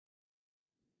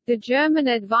The German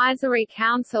Advisory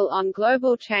Council on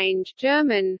Global Change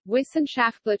German,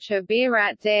 Wissenschaftlicher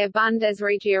Beirat der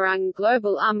Bundesregierung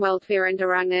Globale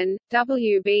Umweltveränderungen,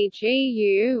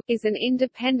 WBGU, is an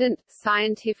independent,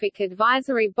 scientific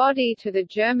advisory body to the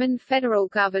German federal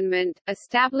government,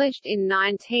 established in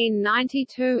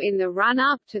 1992 in the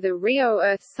run-up to the Rio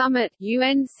Earth Summit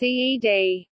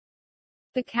UNCED.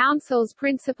 The Council's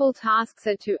principal tasks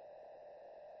are to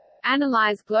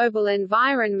analyze global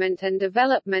environment and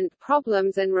development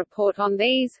problems and report on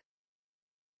these,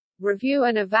 review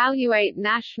and evaluate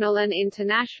national and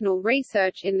international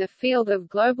research in the field of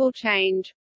global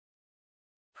change,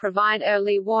 provide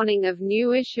early warning of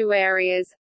new issue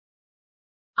areas,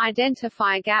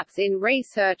 identify gaps in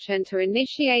research and to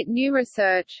initiate new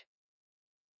research,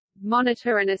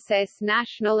 monitor and assess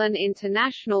national and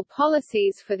international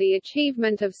policies for the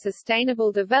achievement of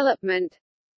sustainable development,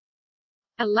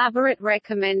 elaborate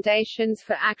recommendations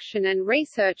for action and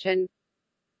research, and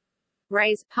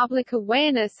raise public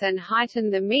awareness and heighten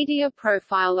the media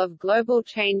profile of global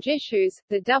change issues.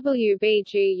 The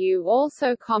WBGU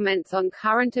also comments on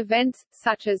current events,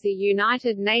 such as the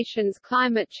United Nations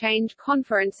Climate Change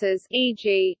Conferences,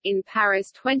 e.g., in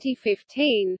Paris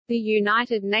 2015, the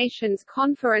United Nations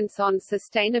Conference on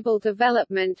Sustainable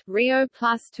Development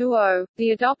Rio+20,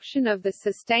 the adoption of the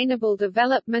Sustainable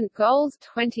Development Goals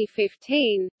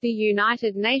 2015, the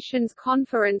United Nations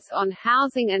Conference on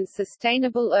Housing and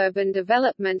Sustainable Urban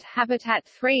Development Habitat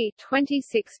 3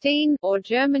 2016, or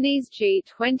Germany's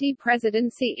G20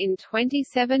 presidency in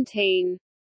 2017.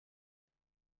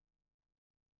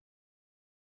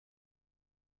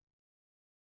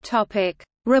 Topic: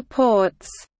 Reports.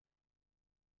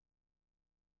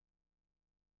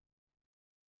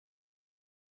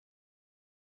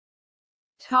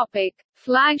 Topic: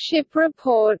 Flagship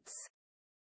reports.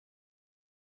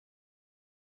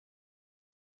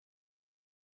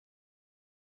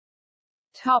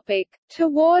 Topic: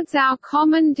 Towards Our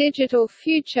Common Digital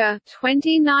Future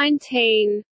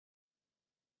 2019.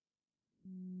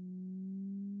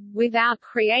 Without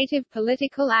creative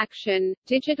political action,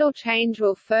 digital change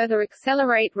will further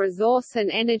accelerate resource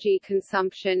and energy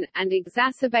consumption, and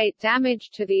exacerbate damage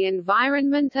to the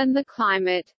environment and the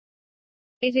climate.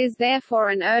 It is therefore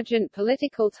an urgent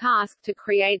political task to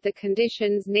create the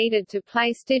conditions needed to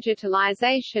place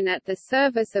digitalization at the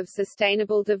service of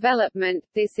sustainable development.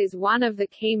 This is one of the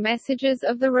key messages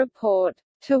of the report,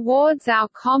 Towards Our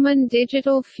Common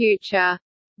Digital Future.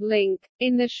 Link.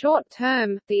 In the short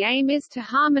term, the aim is to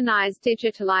harmonize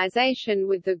digitalization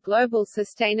with the global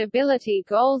sustainability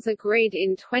goals agreed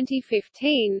in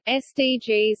 2015,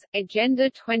 SDGs,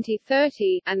 Agenda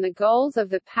 2030, and the goals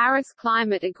of the Paris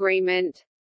Climate Agreement.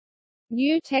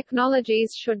 New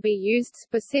technologies should be used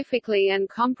specifically and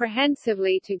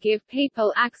comprehensively to give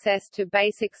people access to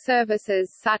basic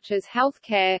services such as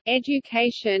healthcare,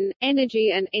 education,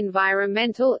 energy and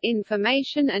environmental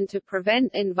information, and to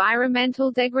prevent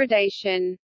environmental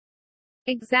degradation.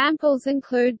 Examples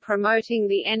include promoting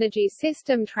the energy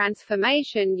system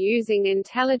transformation using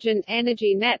intelligent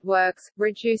energy networks,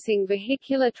 reducing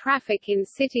vehicular traffic in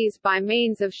cities by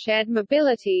means of shared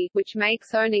mobility, which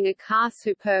makes owning a car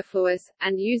superfluous,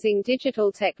 and using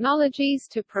digital technologies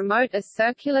to promote a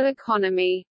circular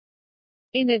economy.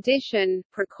 In addition,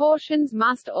 precautions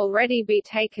must already be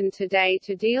taken today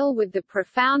to deal with the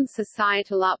profound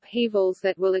societal upheavals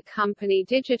that will accompany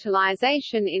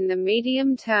digitalization in the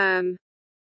medium term.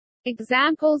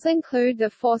 Examples include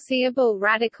the foreseeable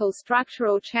radical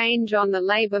structural change on the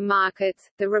labor markets,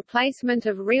 the replacement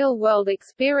of real-world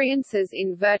experiences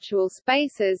in virtual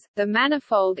spaces, the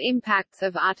manifold impacts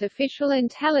of artificial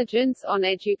intelligence on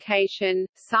education,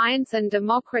 science and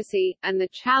democracy, and the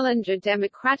challenge of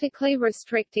democratically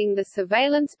restricting the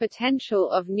surveillance potential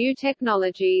of new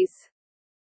technologies.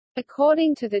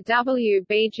 According to the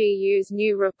WBGU's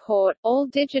new report, all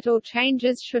digital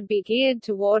changes should be geared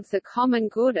towards the common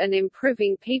good and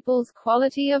improving people's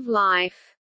quality of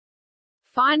life.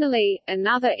 Finally,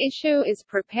 another issue is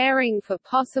preparing for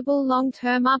possible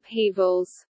long-term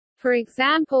upheavals. For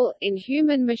example, in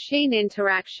human-machine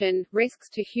interaction, risks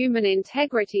to human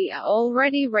integrity are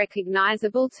already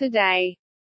recognizable today.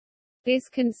 This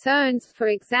concerns, for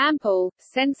example,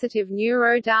 sensitive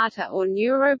neurodata or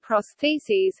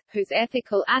neuroprostheses, whose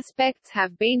ethical aspects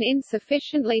have been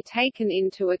insufficiently taken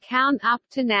into account up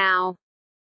to now.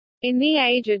 In the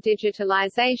age of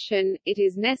digitalization, it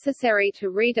is necessary to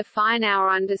redefine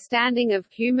our understanding of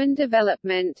human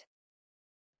development.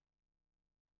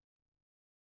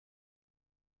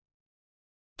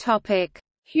 Topic: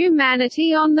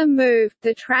 Humanity on the Move,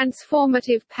 The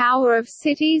Transformative Power of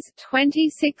Cities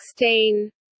 2016.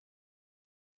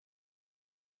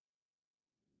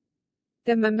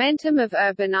 The momentum of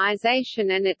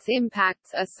urbanization and its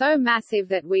impacts are so massive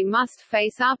that we must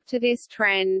face up to this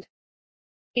trend.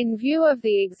 In view of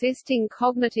the existing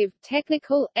cognitive,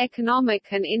 technical, economic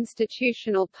and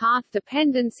institutional path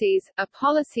dependencies, a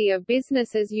policy of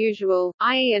business as usual,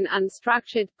 i.e. an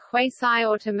unstructured,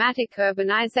 quasi-automatic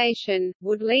urbanization,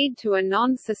 would lead to a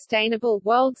non-sustainable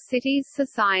world cities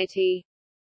society.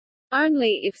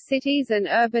 Only if cities and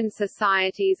urban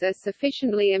societies are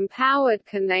sufficiently empowered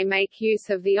can they make use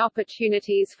of the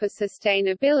opportunities for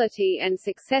sustainability and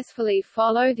successfully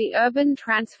follow the urban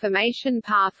transformation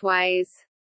pathways.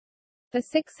 The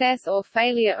success or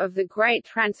failure of the Great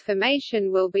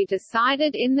Transformation will be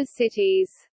decided in the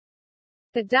cities.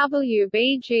 The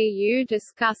WBGU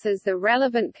discusses the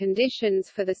relevant conditions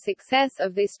for the success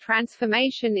of this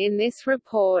transformation in this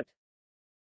report.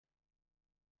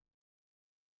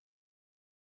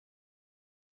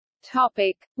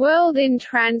 Topic: World in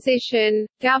Transition: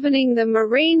 Governing the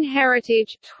Marine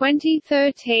Heritage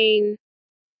 2013.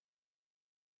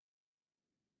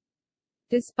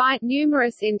 Despite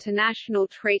numerous international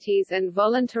treaties and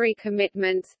voluntary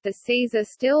commitments, the seas are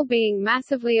still being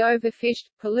massively overfished,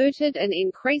 polluted and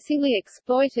increasingly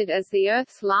exploited as the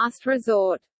Earth's last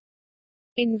resort.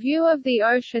 In view of the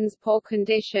ocean's poor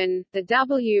condition, the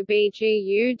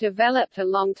WBGU developed a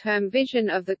long-term vision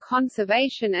of the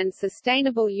conservation and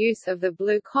sustainable use of the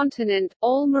Blue Continent.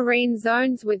 All marine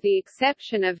zones with the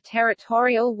exception of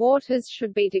territorial waters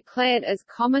should be declared as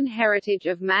common heritage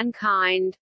of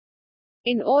mankind.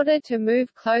 In order to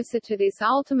move closer to this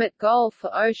ultimate goal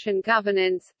for ocean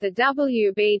governance, the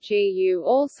WBGU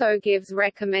also gives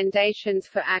recommendations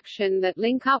for action that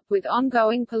link up with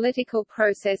ongoing political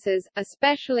processes,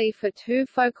 especially for two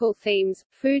focal themes: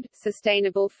 food,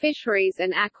 sustainable fisheries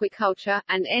and aquaculture,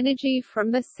 and energy from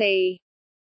the sea.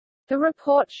 The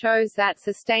report shows that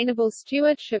sustainable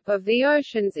stewardship of the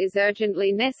oceans is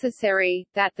urgently necessary,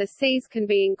 that the seas can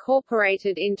be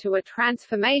incorporated into a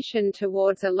transformation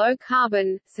towards a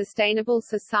low-carbon, sustainable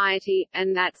society,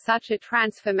 and that such a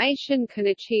transformation can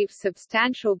achieve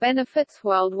substantial benefits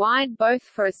worldwide both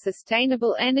for a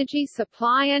sustainable energy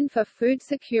supply and for food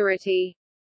security.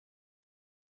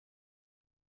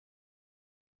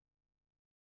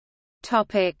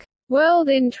 Topic: World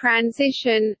in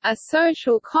Transition: A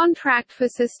Social Contract for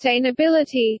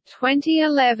Sustainability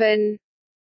 2011.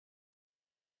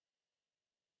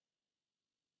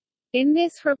 In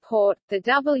this report, the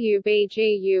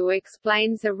WBGU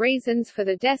explains the reasons for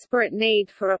the desperate need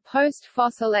for a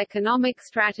post-fossil economic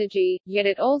strategy, yet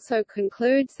it also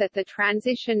concludes that the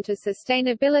transition to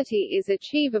sustainability is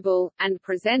achievable, and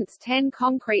presents 10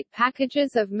 concrete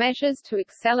packages of measures to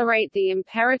accelerate the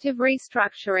imperative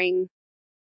restructuring.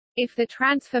 If the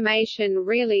transformation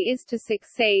really is to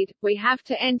succeed, we have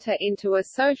to enter into a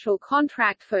social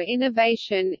contract for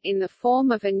innovation, in the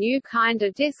form of a new kind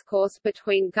of discourse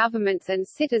between governments and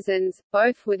citizens,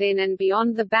 both within and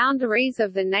beyond the boundaries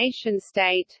of the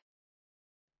nation-state.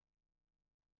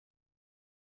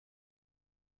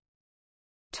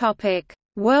 Topic: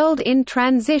 World in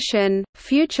Transition: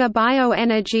 Future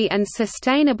Bioenergy and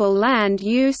Sustainable Land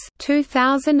Use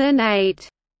 2008.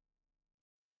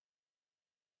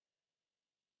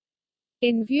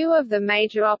 In view of the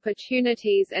major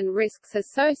opportunities and risks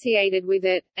associated with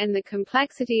it, and the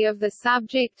complexity of the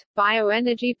subject,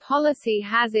 bioenergy policy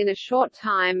has in a short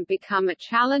time become a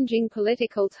challenging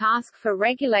political task for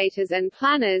regulators and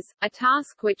planners, a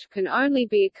task which can only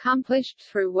be accomplished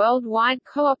through worldwide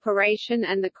cooperation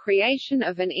and the creation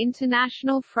of an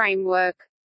international framework.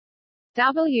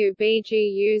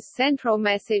 WBGU's central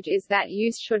message is that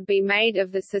use should be made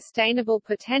of the sustainable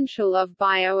potential of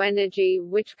bioenergy,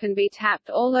 which can be tapped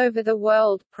all over the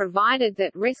world, provided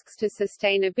that risks to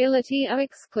sustainability are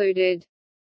excluded.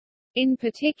 In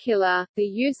particular, the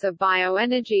use of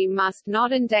bioenergy must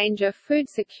not endanger food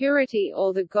security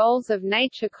or the goals of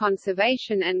nature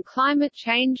conservation and climate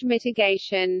change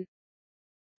mitigation.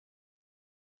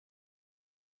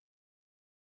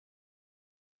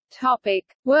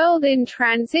 Topic: World in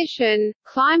Transition: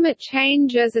 Climate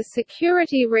Change as a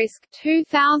Security Risk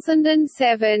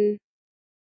 2007.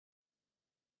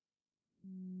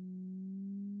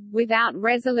 Without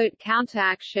resolute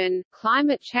counteraction,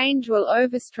 climate change will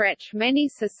overstretch many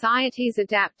societies'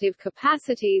 adaptive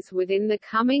capacities within the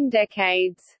coming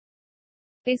decades.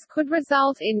 This could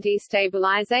result in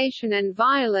destabilization and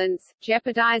violence,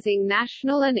 jeopardizing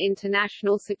national and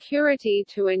international security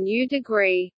to a new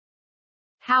degree.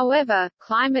 However,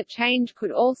 climate change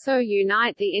could also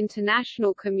unite the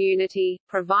international community,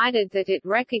 provided that it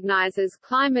recognizes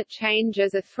climate change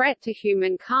as a threat to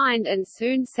humankind and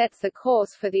soon sets the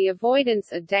course for the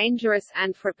avoidance of dangerous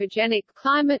anthropogenic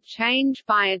climate change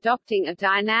by adopting a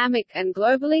dynamic and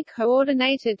globally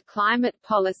coordinated climate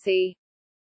policy.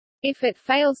 If it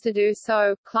fails to do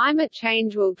so, climate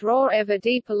change will draw ever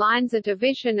deeper lines of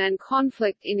division and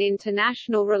conflict in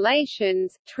international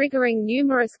relations, triggering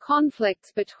numerous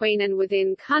conflicts between and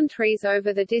within countries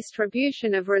over the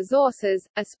distribution of resources,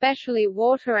 especially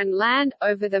water and land,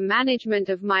 over the management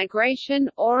of migration,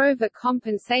 or over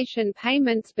compensation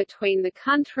payments between the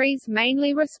countries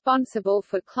mainly responsible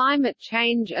for climate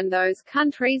change and those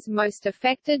countries most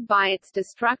affected by its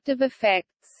destructive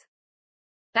effects.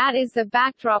 That is the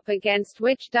backdrop against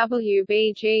which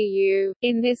WBGU,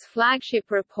 in this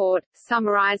flagship report,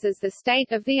 summarizes the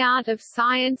state-of-the-art of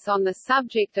science on the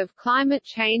subject of climate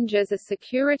change as a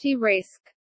security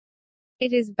risk.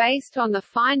 It is based on the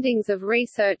findings of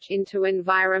research into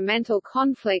environmental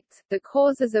conflicts, the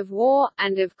causes of war,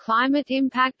 and of climate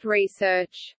impact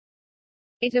research.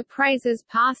 It appraises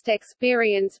past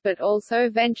experience but also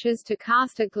ventures to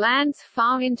cast a glance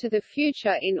far into the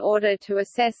future in order to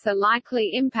assess the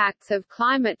likely impacts of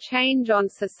climate change on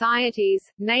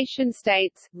societies,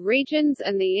 nation-states, regions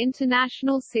and the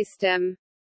international system.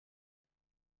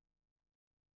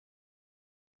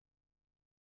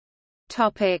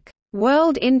 Topic: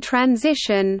 World in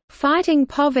Transition: Fighting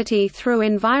Poverty Through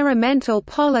Environmental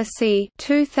Policy,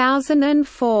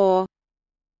 2004.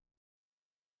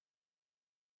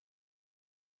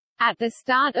 At the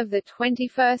start of the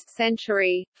 21st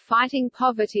century, fighting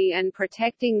poverty and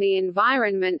protecting the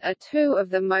environment are two of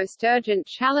the most urgent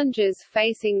challenges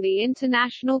facing the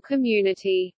international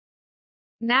community.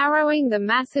 Narrowing the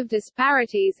massive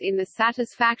disparities in the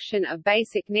satisfaction of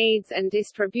basic needs and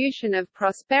distribution of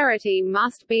prosperity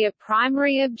must be a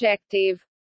primary objective.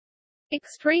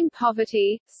 Extreme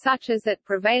poverty, such as that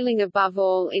prevailing above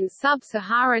all in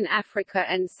sub-Saharan Africa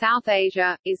and South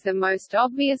Asia, is the most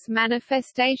obvious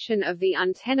manifestation of the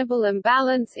untenable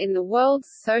imbalance in the world's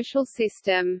social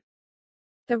system.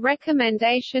 The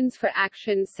recommendations for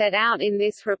action set out in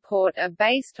this report are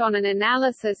based on an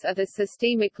analysis of the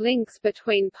systemic links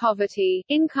between poverty,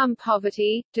 income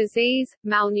poverty, disease,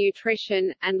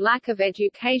 malnutrition, and lack of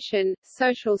education,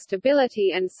 social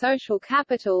stability and social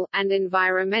capital, and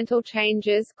environmental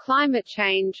changes, climate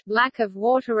change, lack of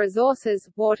water resources,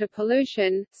 water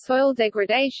pollution, soil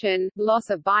degradation, loss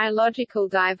of biological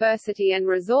diversity and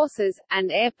resources, and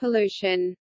air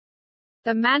pollution.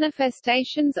 The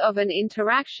manifestations of and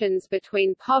interactions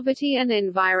between poverty and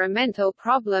environmental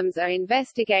problems are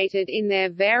investigated in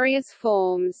their various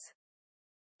forms.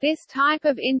 This type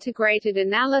of integrated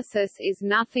analysis is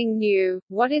nothing new.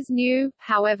 What is new,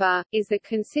 however, is the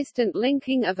consistent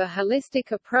linking of a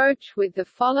holistic approach with the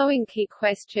following key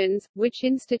questions: which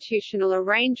institutional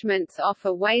arrangements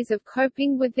offer ways of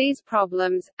coping with these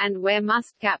problems, and where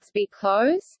must gaps be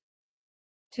closed?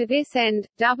 To this end,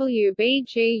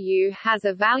 WBGU has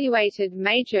evaluated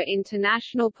major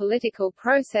international political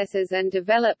processes and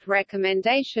developed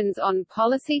recommendations on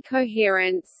policy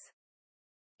coherence.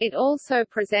 It also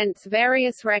presents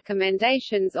various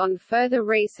recommendations on further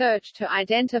research to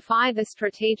identify the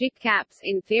strategic gaps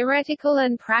in theoretical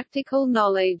and practical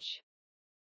knowledge.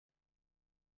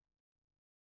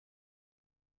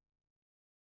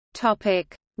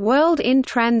 Topic: World in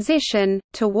Transition,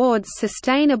 Towards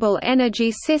Sustainable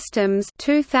Energy Systems,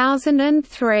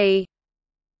 2003.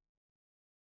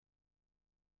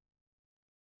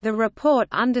 The report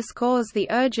underscores the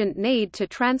urgent need to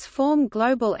transform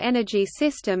global energy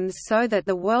systems so that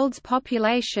the world's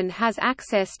population has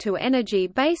access to energy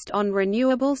based on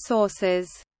renewable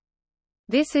sources.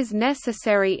 This is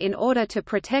necessary in order to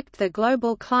protect the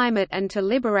global climate and to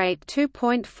liberate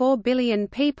 2.4 billion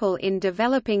people in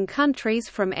developing countries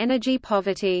from energy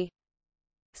poverty.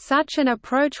 Such an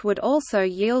approach would also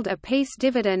yield a peace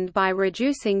dividend by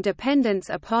reducing dependence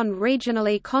upon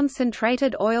regionally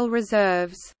concentrated oil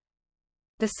reserves.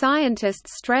 The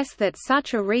scientists stress that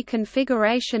such a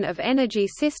reconfiguration of energy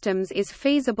systems is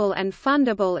feasible and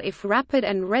fundable if rapid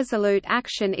and resolute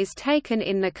action is taken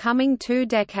in the coming 2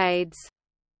 decades.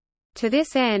 To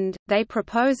this end, they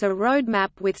propose a roadmap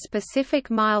with specific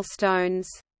milestones.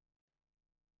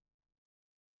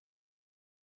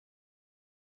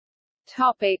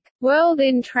 Topic: World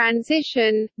in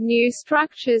Transition: New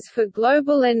Structures for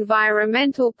Global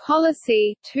Environmental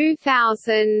Policy,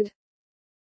 2000.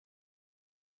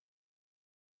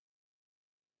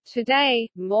 Today,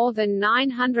 more than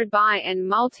 900 bi- and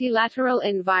multilateral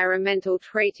environmental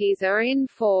treaties are in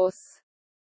force.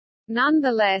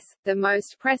 Nonetheless, the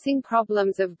most pressing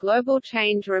problems of global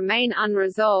change remain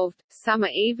unresolved, some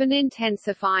are even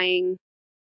intensifying.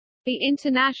 The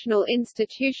international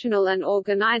institutional and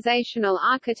organizational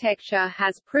architecture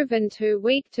has proven too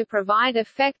weak to provide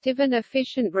effective and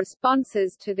efficient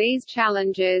responses to these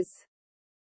challenges.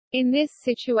 In this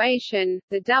situation,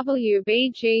 the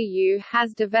WBGU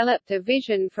has developed a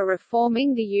vision for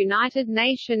reforming the United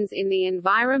Nations in the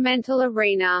environmental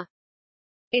arena.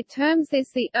 It terms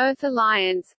this the Earth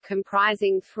Alliance,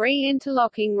 comprising three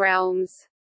interlocking realms.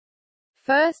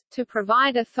 First, to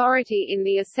provide authority in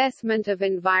the assessment of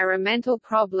environmental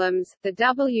problems, the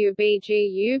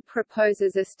WBGU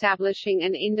proposes establishing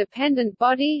an independent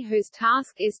body whose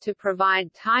task is to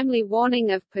provide timely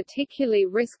warning of particularly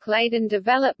risk-laden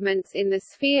developments in the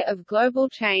sphere of global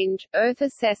change, Earth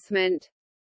assessment.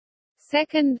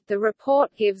 Second, the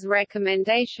report gives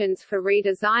recommendations for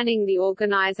redesigning the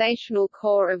organizational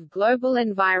core of global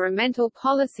environmental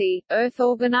policy, Earth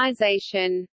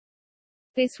Organization.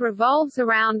 This revolves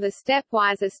around the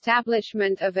stepwise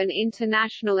establishment of an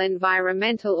international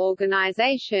environmental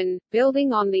organization,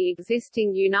 building on the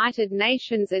existing United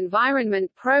Nations Environment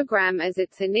Programme as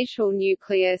its initial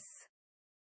nucleus.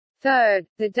 Third,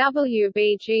 the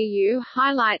WBGU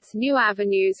highlights new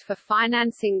avenues for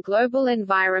financing global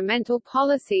environmental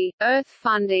policy, Earth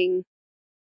funding.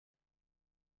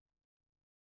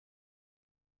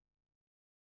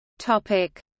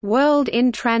 World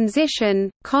in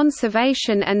Transition,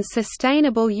 Conservation and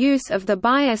Sustainable Use of the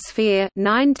Biosphere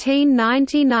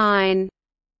 1999.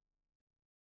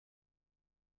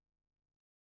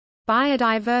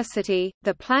 Biodiversity,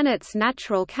 the planet's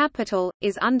natural capital,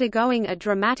 is undergoing a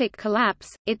dramatic collapse,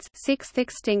 its sixth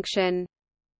extinction.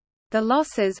 The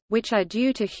losses, which are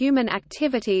due to human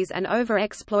activities and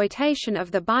overexploitation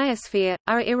of the biosphere,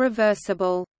 are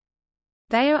irreversible.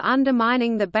 They are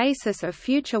undermining the basis of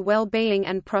future well-being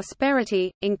and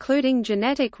prosperity, including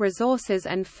genetic resources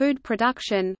and food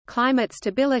production, climate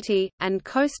stability, and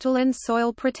coastal and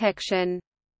soil protection.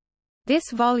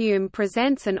 This volume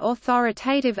presents an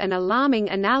authoritative and alarming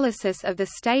analysis of the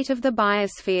state of the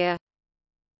biosphere.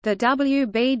 The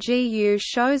WBGU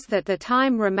shows that the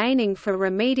time remaining for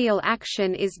remedial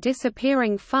action is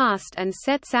disappearing fast and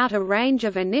sets out a range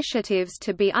of initiatives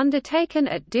to be undertaken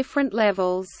at different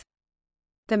levels.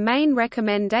 The main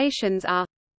recommendations are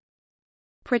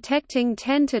protecting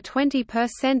 10 to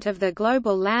 20% of the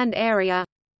global land area,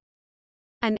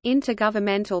 an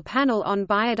intergovernmental panel on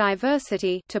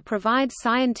biodiversity to provide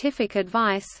scientific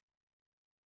advice,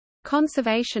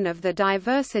 conservation of the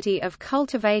diversity of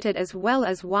cultivated as well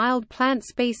as wild plant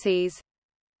species,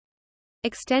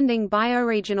 extending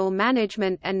bioregional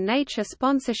management and nature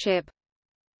sponsorship,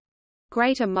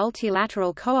 greater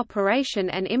multilateral cooperation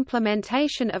and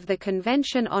implementation of the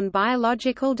Convention on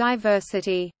Biological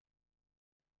Diversity.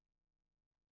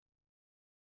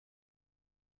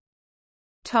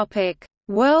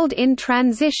 World in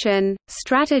Transition,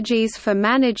 Strategies for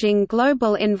Managing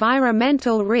Global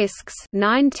Environmental Risks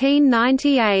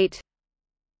 1998.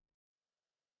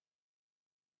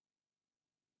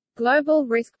 Global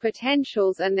risk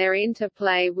potentials and their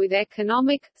interplay with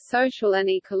economic, social and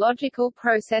ecological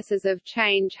processes of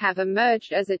change have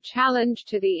emerged as a challenge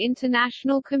to the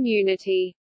international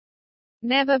community.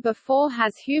 Never before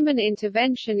has human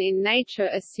intervention in nature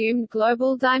assumed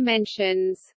global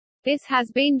dimensions. This has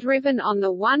been driven on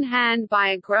the one hand by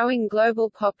a growing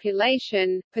global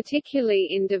population, particularly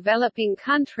in developing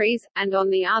countries, and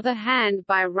on the other hand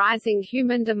by rising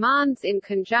human demands in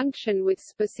conjunction with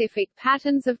specific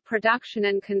patterns of production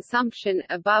and consumption,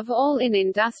 above all in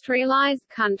industrialized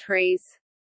countries.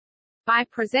 By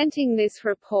presenting this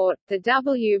report, the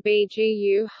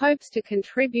WBGU hopes to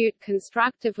contribute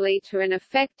constructively to an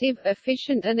effective,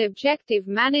 efficient and objective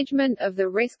management of the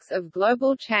risks of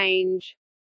global change.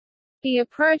 The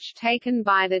approach taken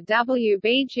by the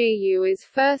WBGU is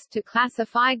first to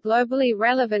classify globally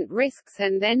relevant risks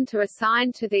and then to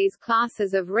assign to these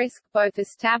classes of risk both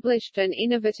established and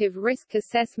innovative risk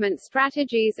assessment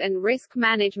strategies and risk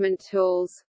management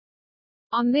tools.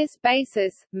 On this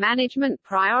basis, management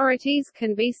priorities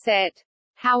can be set.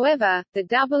 However, the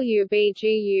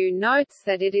WBGU notes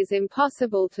that it is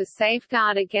impossible to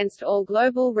safeguard against all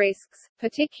global risks,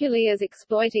 particularly as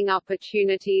exploiting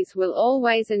opportunities will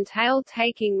always entail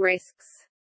taking risks.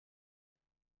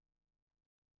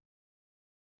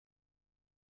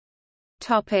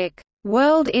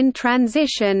 World in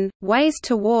Transition, Ways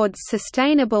Towards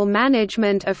Sustainable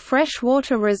Management of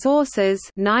Freshwater Resources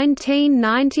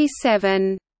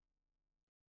 1997.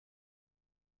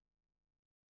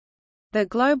 The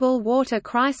global water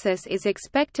crisis is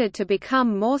expected to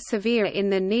become more severe in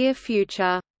the near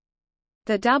future.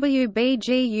 The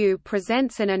WBGU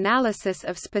presents an analysis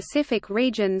of specific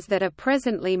regions that are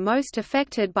presently most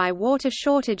affected by water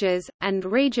shortages, and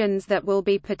regions that will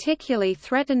be particularly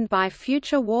threatened by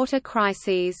future water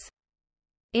crises.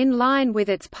 In line with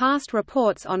its past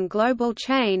reports on global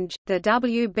change, the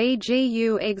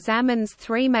WBGU examines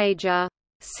three major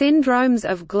syndromes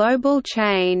of global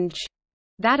change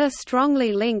that are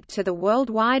strongly linked to the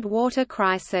worldwide water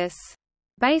crisis.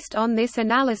 Based on this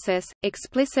analysis,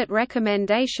 explicit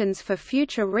recommendations for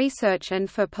future research and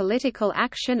for political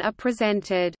action are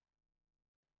presented.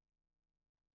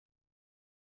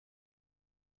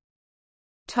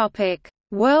 Topic: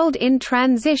 World in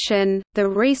Transition: The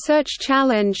Research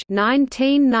Challenge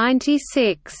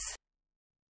 1996.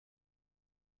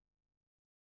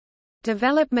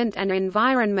 Development and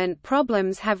environment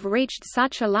problems have reached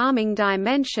such alarming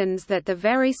dimensions that the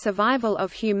very survival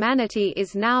of humanity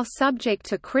is now subject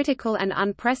to critical and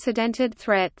unprecedented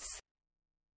threats.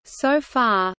 So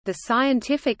far, the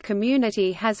scientific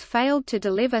community has failed to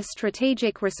deliver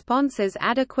strategic responses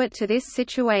adequate to this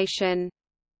situation.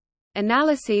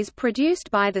 Analyses produced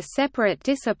by the separate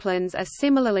disciplines are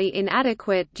similarly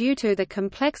inadequate due to the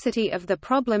complexity of the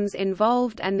problems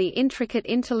involved and the intricate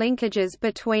interlinkages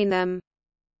between them.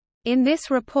 In this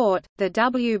report, the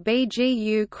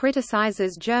WBGU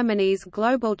criticizes Germany's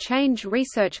global change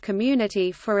research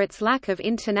community for its lack of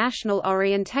international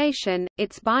orientation,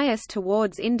 its bias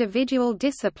towards individual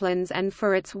disciplines, and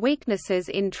for its weaknesses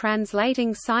in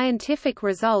translating scientific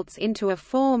results into a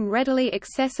form readily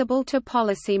accessible to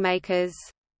policymakers.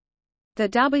 The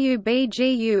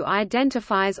WBGU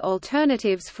identifies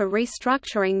alternatives for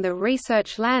restructuring the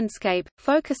research landscape,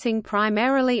 focusing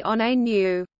primarily on a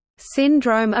new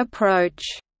syndrome approach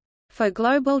for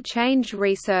global change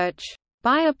research.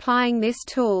 By applying this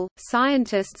tool,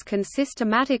 scientists can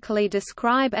systematically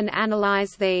describe and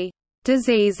analyze the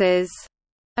diseases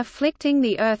afflicting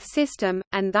the Earth system,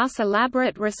 and thus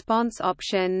elaborate response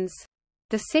options.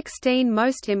 The 16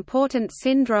 most important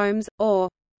syndromes, or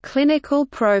clinical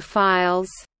profiles,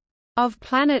 of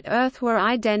planet Earth were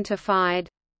identified.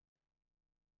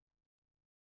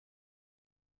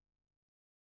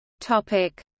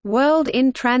 World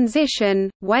in Transition: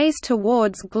 Ways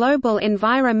Towards Global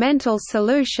Environmental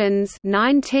Solutions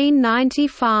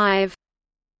 1995.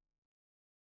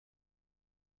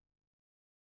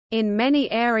 In many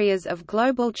areas of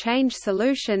global change,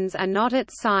 solutions are not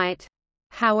at sight.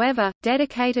 However,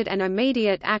 dedicated and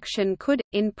immediate action could,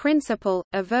 in principle,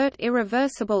 avert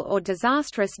irreversible or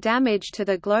disastrous damage to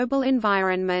the global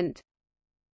environment.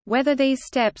 Whether these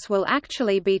steps will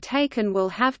actually be taken will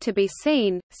have to be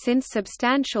seen, since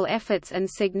substantial efforts and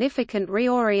significant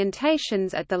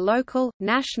reorientations at the local,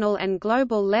 national and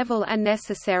global level are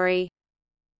necessary.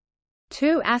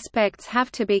 Two aspects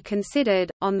have to be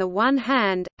considered. On the one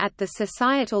hand, at the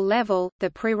societal level, the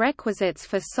prerequisites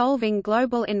for solving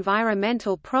global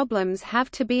environmental problems have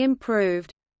to be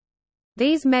improved.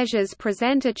 These measures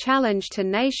present a challenge to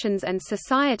nations and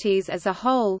societies as a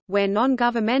whole, where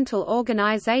non-governmental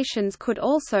organizations could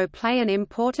also play an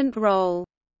important role.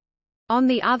 On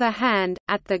the other hand,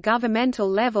 at the governmental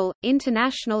level,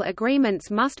 international agreements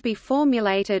must be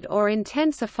formulated or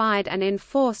intensified and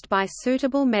enforced by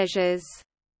suitable measures.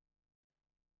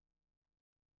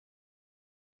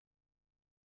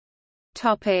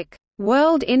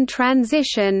 World in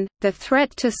Transition: The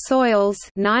Threat to Soils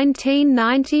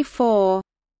 1994.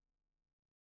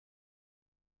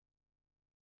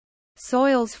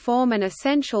 Soils form an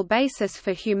essential basis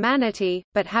for humanity,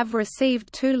 but have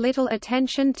received too little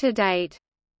attention to date.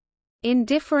 In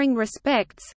differing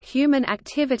respects, human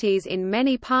activities in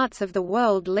many parts of the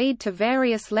world lead to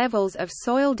various levels of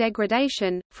soil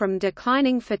degradation, from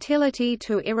declining fertility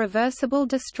to irreversible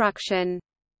destruction.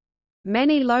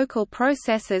 Many local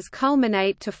processes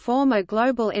culminate to form a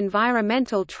global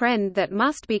environmental trend that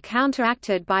must be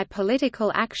counteracted by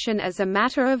political action as a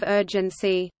matter of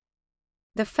urgency.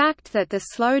 The fact that the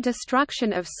slow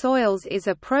destruction of soils is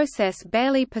a process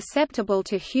barely perceptible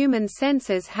to human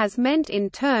senses has meant in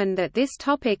turn that this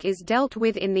topic is dealt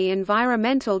with in the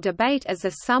environmental debate as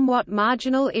a somewhat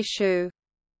marginal issue.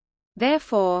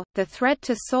 Therefore, the threat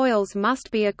to soils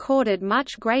must be accorded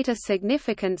much greater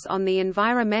significance on the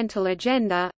environmental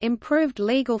agenda. Improved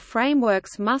legal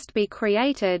frameworks must be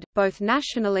created, both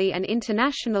nationally and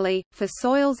internationally, for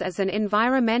soils as an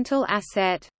environmental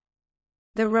asset.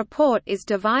 The report is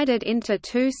divided into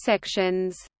two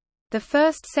sections. The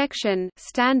first section,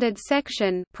 Standard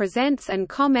Section, presents and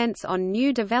comments on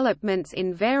new developments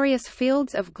in various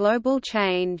fields of global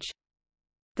change.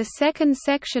 The second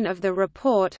section of the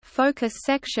report, Focus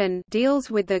Section, deals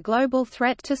with the global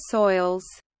threat to soils.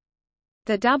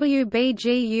 The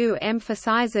WBGU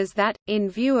emphasizes that, in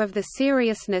view of the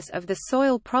seriousness of the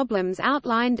soil problems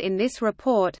outlined in this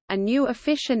report, a new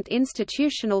efficient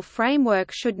institutional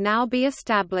framework should now be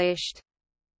established.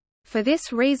 For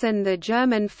this reason, the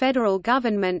German federal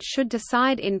government should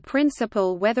decide in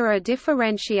principle whether a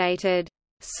differentiated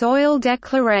soil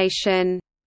declaration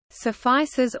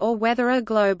suffices or whether a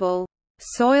global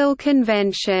soil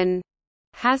convention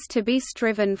has to be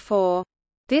striven for.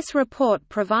 This report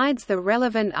provides the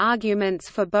relevant arguments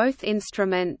for both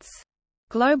instruments.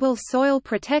 Global soil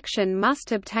protection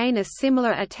must obtain a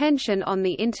similar attention on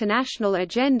the international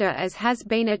agenda as has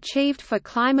been achieved for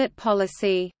climate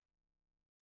policy.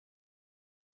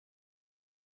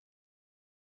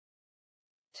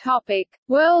 Topic: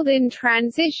 World in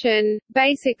Transition,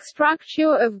 Basic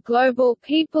Structure of Global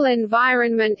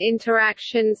People-Environment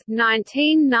Interactions,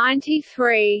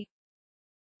 1993.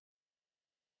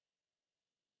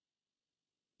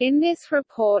 In this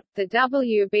report, the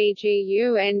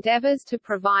WBGU endeavors to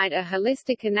provide a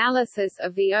holistic analysis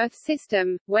of the Earth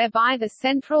system, whereby the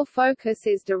central focus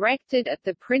is directed at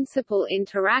the principal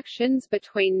interactions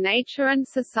between nature and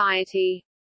society.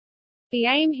 The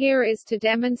aim here is to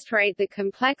demonstrate the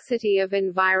complexity of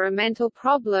environmental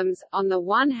problems, on the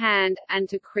one hand, and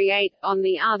to create, on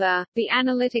the other, the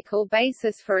analytical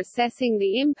basis for assessing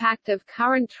the impact of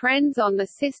current trends on the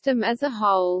system as a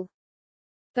whole.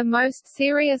 The most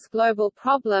serious global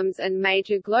problems and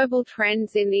major global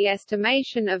trends in the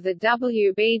estimation of the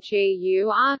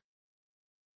WBGU are: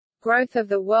 growth of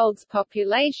the world's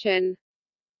population,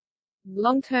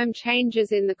 long-term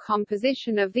changes in the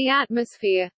composition of the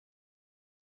atmosphere,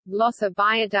 loss of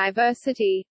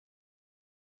biodiversity,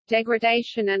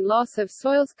 degradation and loss of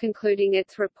soils. Concluding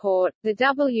its report, the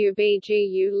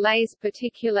WBGU lays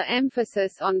particular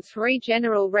emphasis on three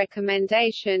general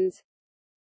recommendations.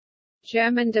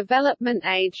 German development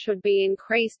aid should be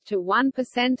increased to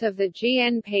 1% of the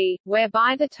GNP,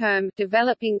 whereby the term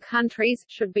developing countries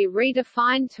should be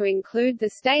redefined to include the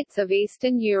states of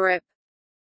Eastern Europe.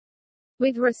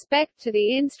 With respect to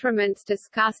the instruments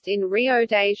discussed in Rio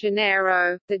de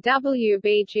Janeiro, the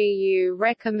WBGU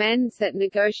recommends that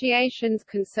negotiations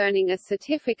concerning a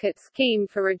certificate scheme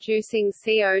for reducing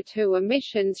CO2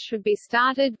 emissions should be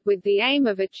started, with the aim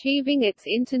of achieving its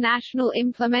international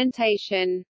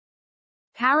implementation.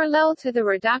 Parallel to the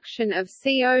reduction of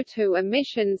CO2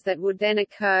 emissions that would then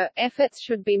occur, efforts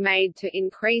should be made to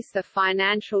increase the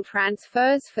financial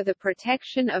transfers for the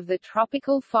protection of the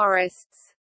tropical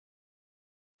forests.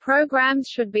 Programs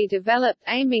should be developed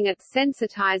aiming at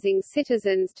sensitizing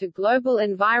citizens to global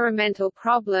environmental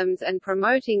problems and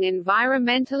promoting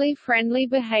environmentally friendly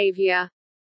behavior.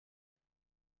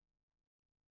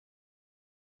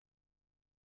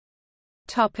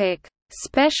 Topic: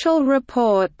 Special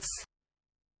reports.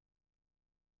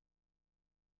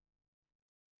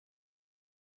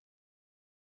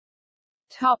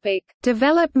 Topic: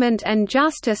 Development and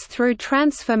Justice Through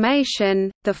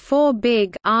Transformation, The Four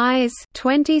Big Eyes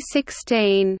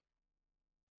 2016.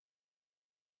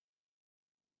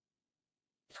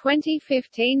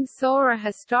 2015 saw a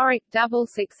historic double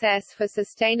success for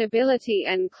sustainability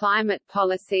and climate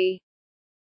policy.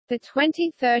 The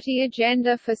 2030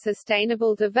 Agenda for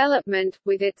Sustainable Development,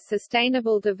 with its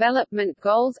Sustainable Development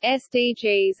Goals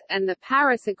 (SDGs), and the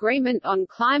Paris Agreement on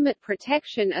Climate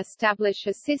Protection establish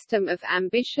a system of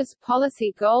ambitious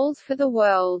policy goals for the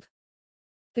world.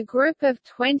 The group of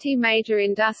 20 major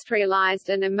industrialized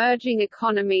and emerging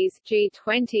economies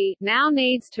 (G20) now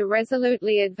needs to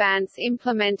resolutely advance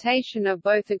implementation of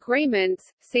both agreements,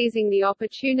 seizing the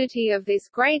opportunity of this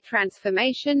great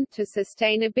transformation to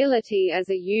sustainability as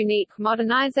a unique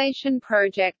modernization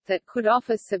project that could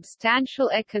offer substantial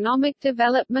economic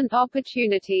development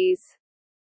opportunities.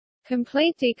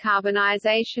 Complete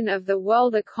decarbonization of the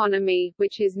world economy,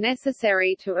 which is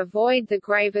necessary to avoid the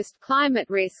gravest climate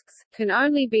risks, can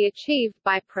only be achieved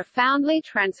by profoundly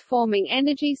transforming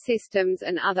energy systems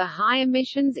and other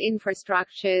high-emissions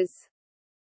infrastructures.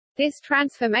 This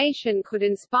transformation could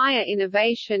inspire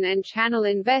innovation and channel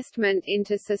investment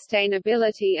into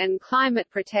sustainability and climate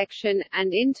protection,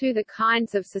 and into the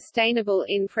kinds of sustainable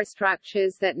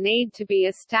infrastructures that need to be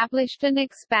established and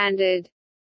expanded.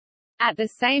 At the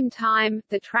same time,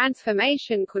 the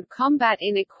transformation could combat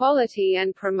inequality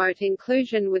and promote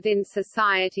inclusion within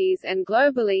societies and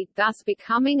globally, thus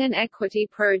becoming an equity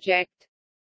project.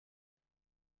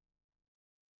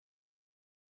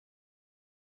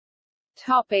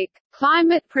 Topic: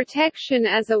 Climate Protection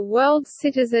as a World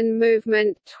Citizen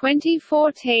Movement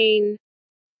 2014.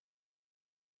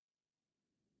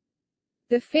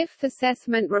 The fifth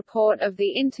assessment report of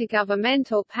the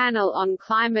Intergovernmental Panel on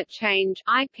Climate Change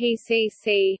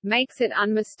 (IPCC) makes it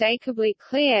unmistakably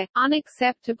clear,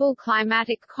 unacceptable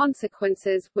climatic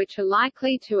consequences, which are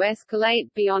likely to escalate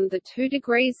beyond the 2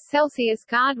 degrees Celsius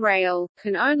guardrail,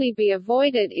 can only be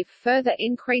avoided if further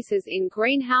increases in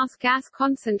greenhouse gas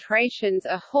concentrations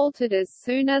are halted as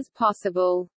soon as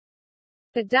possible.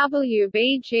 The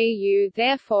WBGU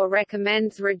therefore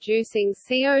recommends reducing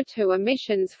CO2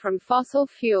 emissions from fossil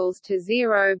fuels to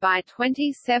zero by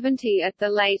 2070 at the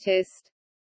latest.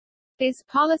 This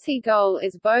policy goal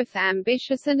is both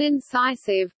ambitious and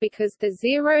incisive, because the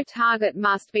zero target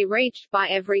must be reached by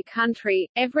every country,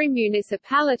 every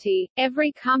municipality,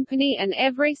 every company and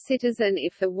every citizen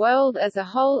if the world as a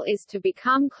whole is to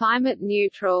become climate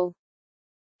neutral.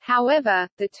 However,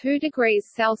 the 2 degrees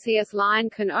Celsius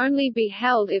line can only be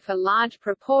held if a large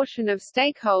proportion of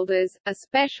stakeholders,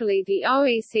 especially the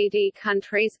OECD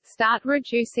countries, start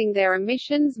reducing their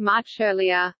emissions much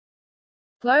earlier.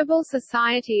 Global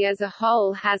society as a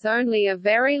whole has only a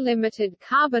very limited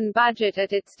carbon budget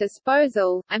at its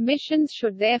disposal. Emissions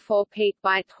should therefore peak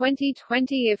by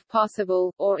 2020 if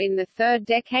possible, or in the third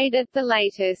decade at the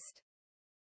latest.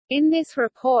 In this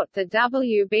report, the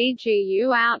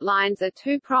WBGU outlines a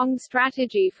two-pronged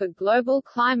strategy for global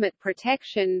climate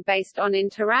protection based on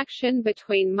interaction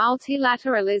between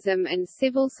multilateralism and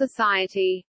civil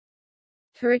society.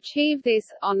 To achieve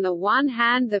this, on the one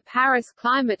hand, the Paris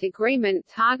Climate Agreement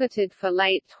targeted for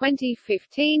late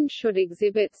 2015 should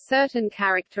exhibit certain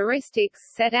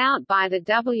characteristics set out by the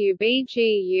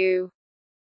WBGU.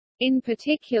 In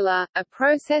particular, a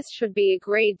process should be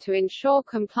agreed to ensure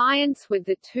compliance with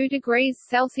the 2 degrees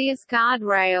Celsius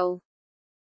guardrail.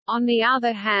 On the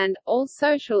other hand, all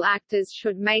social actors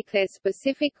should make their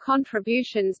specific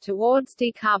contributions towards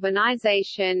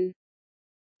decarbonization.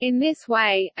 In this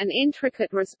way, an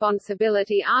intricate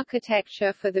responsibility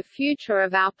architecture for the future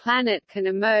of our planet can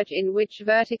emerge in which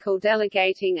vertical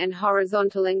delegating and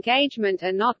horizontal engagement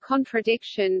are not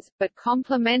contradictions, but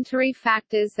complementary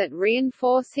factors that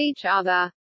reinforce each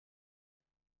other.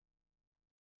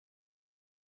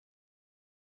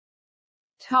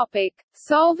 Topic: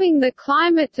 Solving the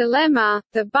Climate Dilemma,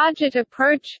 the Budget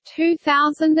Approach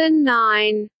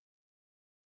 2009.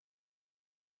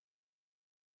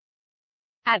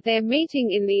 At their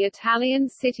meeting in the Italian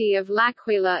city of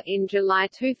L'Aquila in July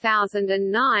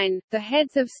 2009, the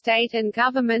heads of state and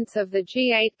governments of the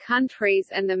G8 countries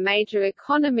and the Major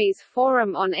Economies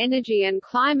Forum on Energy and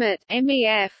Climate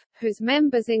 (MEF), whose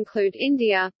members include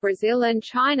India, Brazil and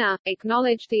China,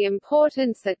 acknowledged the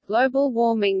importance that global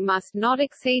warming must not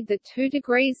exceed the 2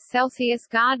 degrees Celsius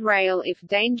guardrail if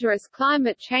dangerous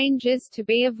climate change is to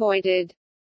be avoided.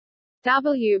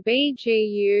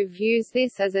 WBGU views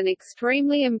this as an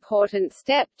extremely important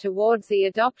step towards the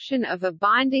adoption of a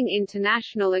binding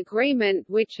international agreement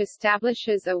which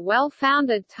establishes a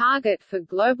well-founded target for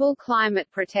global climate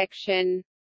protection.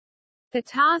 The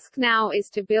task now is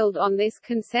to build on this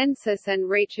consensus and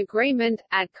reach agreement,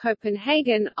 at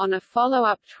Copenhagen, on a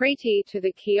follow-up treaty to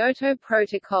the Kyoto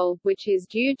Protocol, which is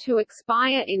due to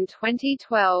expire in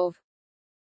 2012.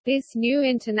 This new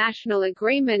international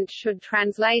agreement should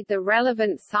translate the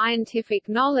relevant scientific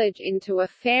knowledge into a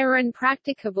fair and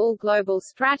practicable global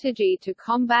strategy to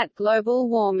combat global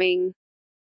warming.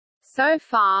 So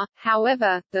far,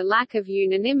 however, the lack of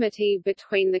unanimity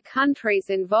between the countries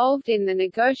involved in the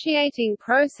negotiating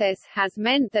process has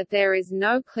meant that there is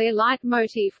no clear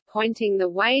leitmotif pointing the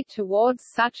way towards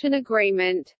such an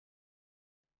agreement.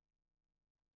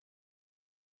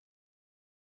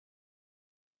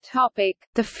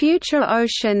 The Future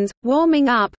Oceans, Warming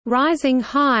Up, Rising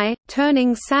High,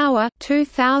 Turning Sour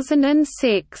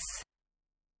 2006.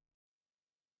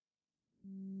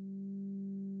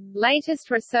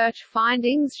 Latest research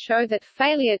findings show that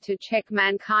failure to check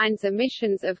mankind's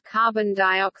emissions of carbon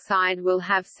dioxide will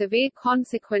have severe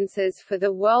consequences for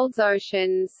the world's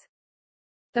oceans.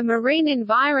 The marine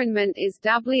environment is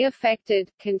doubly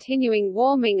affected. Continuing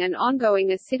warming and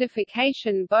ongoing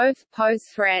acidification both pose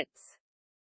threats.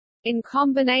 In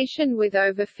combination with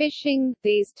overfishing,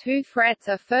 these two threats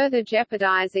are further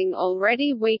jeopardizing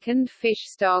already weakened fish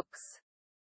stocks.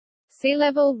 Sea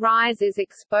level rise is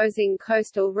exposing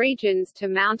coastal regions to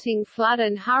mounting flood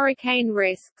and hurricane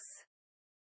risks.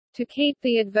 To keep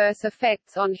the adverse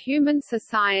effects on human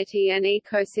society and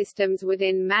ecosystems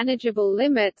within manageable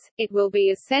limits, it will be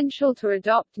essential to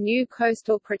adopt new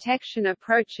coastal protection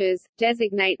approaches,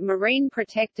 designate marine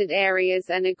protected areas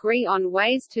and agree on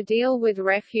ways to deal with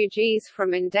refugees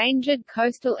from endangered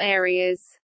coastal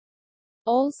areas.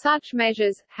 All such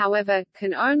measures, however,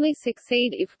 can only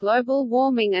succeed if global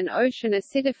warming and ocean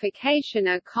acidification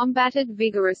are combated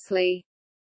vigorously.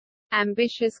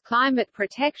 Ambitious climate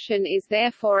protection is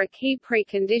therefore a key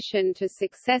precondition to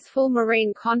successful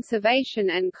marine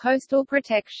conservation and coastal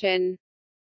protection.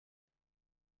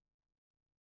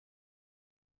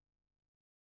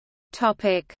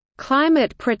 Topic: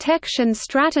 Climate protection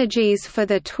strategies for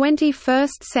the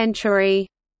 21st century.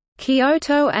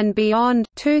 Kyoto and Beyond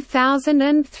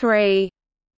 2003.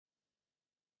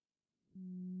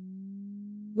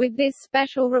 With this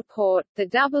special report, the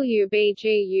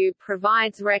WBGU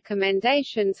provides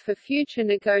recommendations for future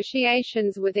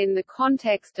negotiations within the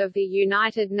context of the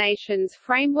United Nations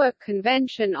Framework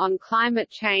Convention on Climate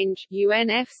Change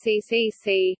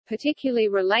 (UNFCCC), particularly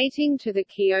relating to the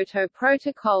Kyoto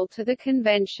Protocol to the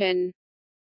Convention.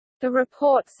 The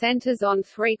report centers on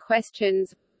three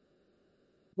questions.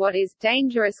 What is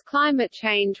dangerous climate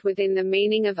change within the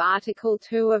meaning of Article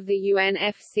 2 of the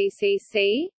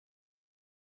UNFCCC?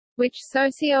 Which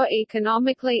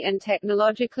socio-economically and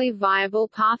technologically viable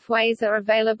pathways are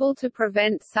available to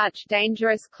prevent such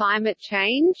dangerous climate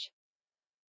change?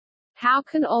 How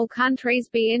can all countries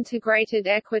be integrated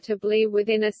equitably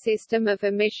within a system of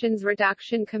emissions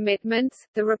reduction commitments?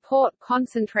 The report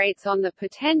concentrates on the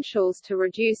potentials to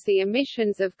reduce the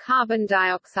emissions of carbon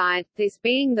dioxide, this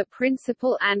being the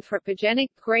principal anthropogenic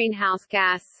greenhouse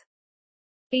gas.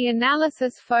 The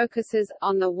analysis focuses,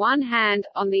 on the one hand,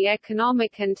 on the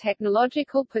economic and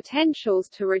technological potentials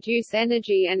to reduce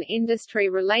energy and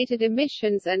industry-related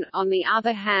emissions and, on the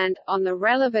other hand, on the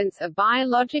relevance of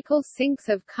biological sinks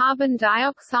of carbon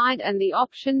dioxide and the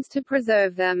options to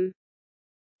preserve them.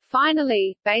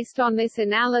 Finally, based on this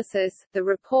analysis, the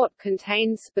report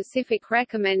contains specific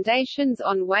recommendations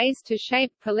on ways to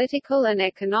shape political and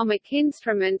economic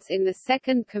instruments in the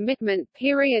second commitment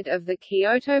period of the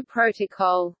Kyoto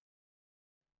Protocol.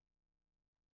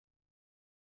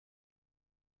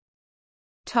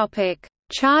 Topic: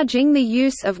 Charging the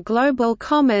use of global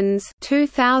commons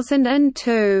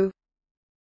 2002.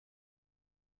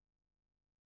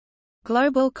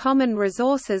 Global common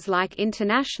resources like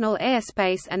international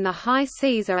airspace and the high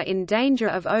seas are in danger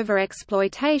of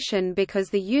overexploitation because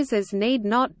the users need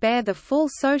not bear the full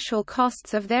social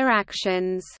costs of their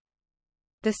actions.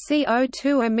 The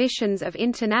CO2 emissions of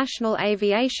international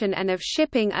aviation and of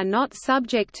shipping are not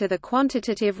subject to the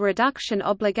quantitative reduction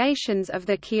obligations of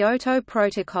the Kyoto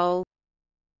Protocol.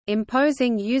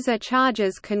 Imposing user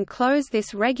charges can close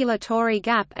this regulatory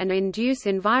gap and induce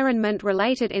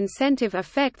environment-related incentive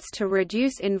effects to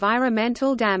reduce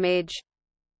environmental damage.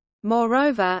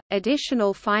 Moreover,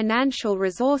 additional financial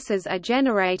resources are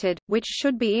generated, which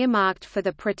should be earmarked for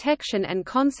the protection and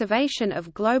conservation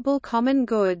of global common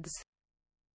goods.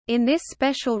 In this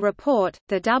special report,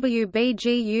 the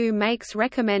WBGU makes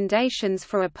recommendations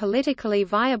for a politically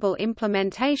viable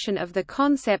implementation of the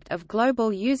concept of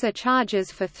global user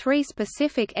charges for three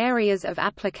specific areas of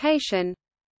application: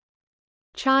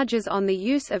 charges on the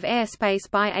use of airspace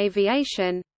by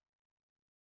aviation,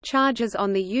 charges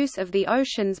on the use of the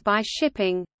oceans by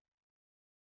shipping,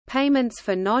 payments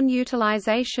for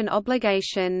non-utilization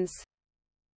obligations.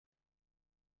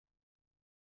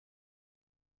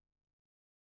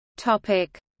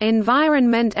 Topic: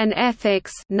 Environment and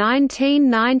Ethics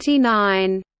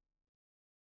 1999.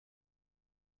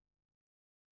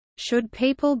 Should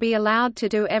people be allowed to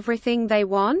do everything they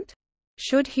want?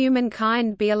 Should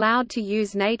humankind be allowed to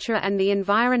use nature and the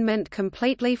environment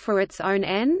completely for its own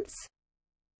ends?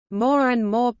 More and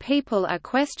more people are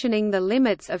questioning the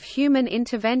limits of human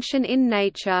intervention in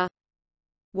nature.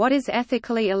 What is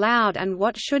ethically allowed and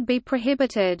what should be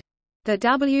prohibited? The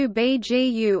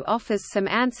WBGU offers some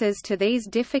answers to these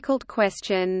difficult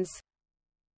questions.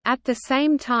 At the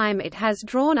same time, it has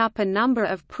drawn up a number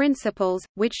of principles,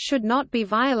 which should not be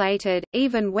violated,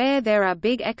 even where there are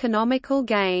big economical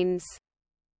gains.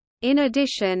 In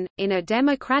addition, in a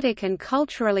democratic and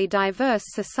culturally diverse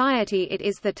society, it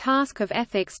is the task of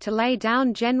ethics to lay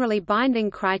down generally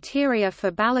binding criteria for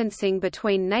balancing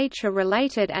between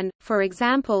nature-related and, for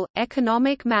example,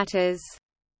 economic matters.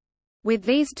 With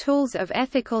these tools of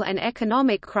ethical and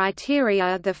economic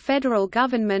criteria, the federal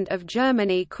government of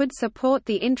Germany could support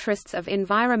the interests of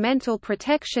environmental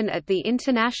protection at the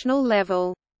international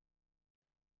level.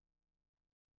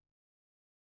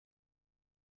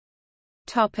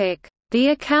 The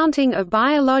accounting of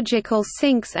biological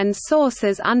sinks and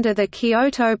sources under the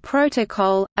Kyoto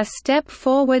Protocol, a step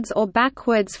forwards or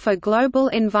backwards for global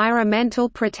environmental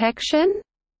protection?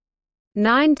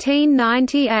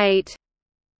 1998.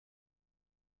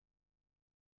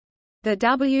 The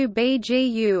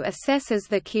WBGU assesses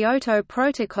the Kyoto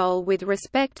Protocol with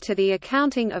respect to the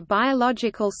accounting of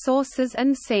biological sources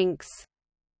and sinks.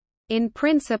 In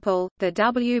principle, the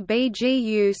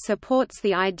WBGU supports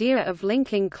the idea of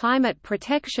linking climate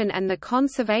protection and the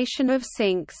conservation of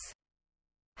sinks.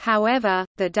 However,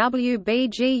 the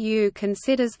WBGU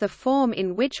considers the form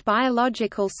in which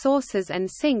biological sources and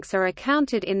sinks are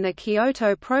accounted in the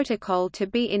Kyoto Protocol to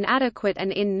be inadequate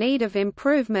and in need of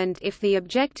improvement if the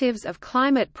objectives of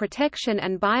climate protection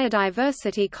and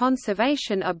biodiversity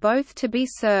conservation are both to be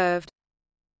served.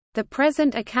 The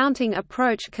present accounting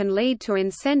approach can lead to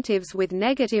incentives with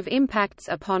negative impacts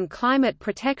upon climate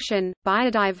protection,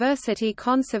 biodiversity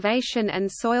conservation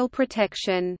and soil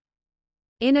protection.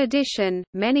 In addition,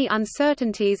 many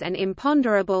uncertainties and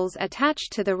imponderables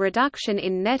attach to the reduction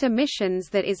in net emissions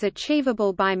that is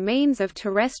achievable by means of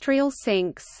terrestrial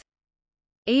sinks.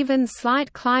 Even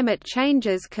slight climate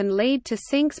changes can lead to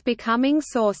sinks becoming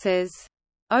sources.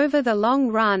 Over the long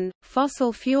run,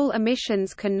 fossil fuel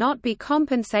emissions cannot be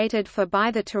compensated for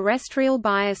by the terrestrial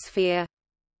biosphere.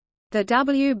 The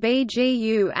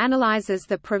WBGU analyzes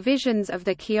the provisions of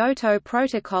the Kyoto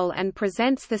Protocol and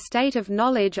presents the state of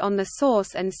knowledge on the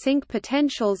source and sink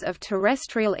potentials of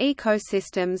terrestrial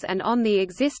ecosystems and on the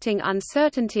existing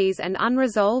uncertainties and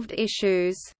unresolved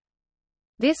issues.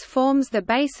 This forms the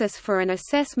basis for an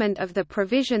assessment of the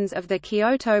provisions of the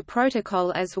Kyoto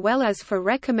Protocol as well as for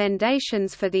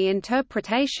recommendations for the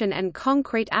interpretation and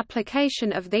concrete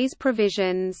application of these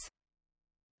provisions.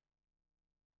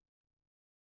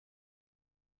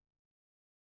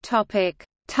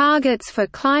 Targets for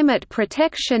climate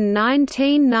protection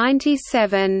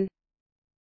 1997.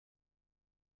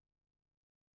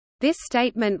 This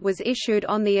statement was issued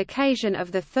on the occasion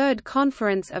of the Third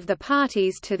Conference of the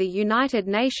Parties to the United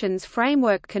Nations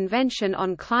Framework Convention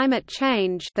on Climate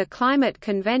Change, the Climate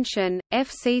Convention,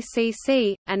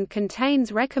 FCCC, and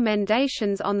contains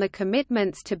recommendations on the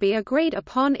commitments to be agreed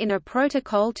upon in a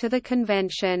protocol to the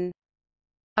convention.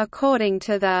 According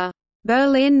to the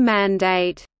Berlin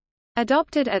Mandate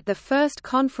adopted at the first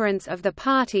conference of the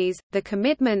parties, the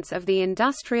commitments of the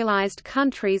industrialized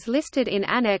countries listed in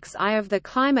Annex I of the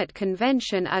Climate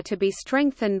Convention are to be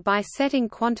strengthened by setting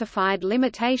quantified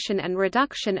limitation and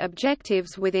reduction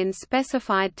objectives within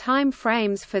specified time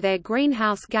frames for their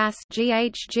greenhouse gas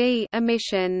 (GHG)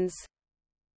 emissions.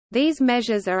 These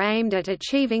measures are aimed at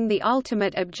achieving the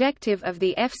ultimate objective of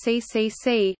the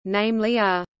FCCC, namely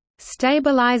a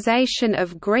stabilization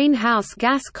of greenhouse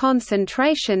gas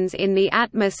concentrations in the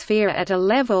atmosphere at a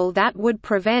level that would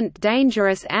prevent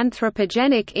dangerous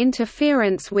anthropogenic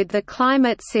interference with the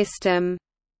climate system.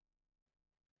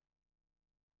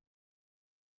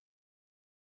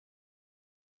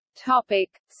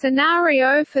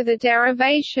 Scenario for the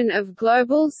derivation of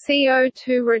global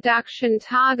CO2 reduction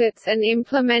targets and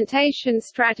implementation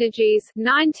strategies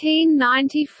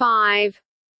 1995.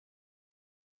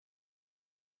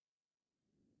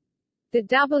 The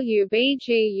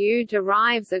WBGU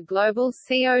derives a global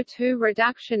CO2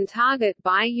 reduction target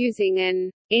by using an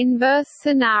inverse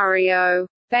scenario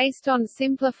based on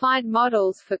simplified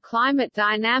models for climate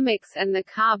dynamics and the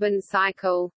carbon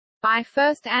cycle. By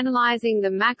first analyzing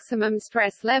the maximum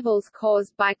stress levels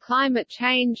caused by climate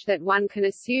change that one can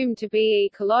assume to be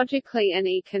ecologically and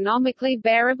economically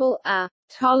bearable, a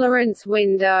tolerance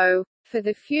window for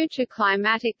the future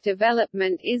climatic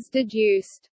development is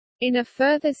deduced. In a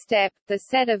further step, the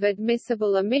set of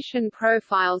admissible emission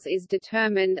profiles is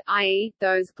determined, i.e.,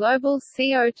 those global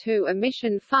CO2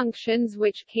 emission functions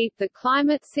which keep the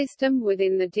climate system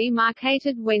within the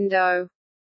demarcated window.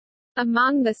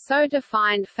 Among the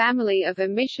so-defined family of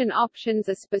emission options,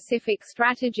 a specific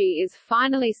strategy is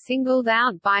finally singled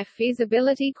out by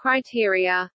feasibility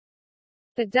criteria.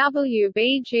 The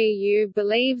WBGU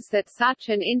believes that such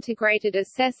an integrated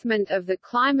assessment of the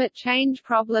climate change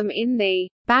problem in the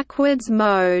backwards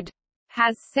mode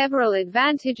has several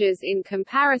advantages in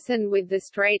comparison with the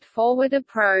straightforward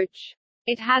approach.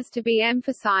 It has to be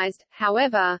emphasized,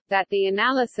 however, that the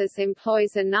analysis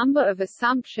employs a number of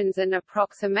assumptions and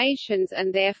approximations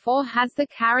and therefore has the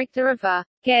character of a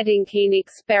Gedanken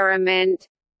experiment.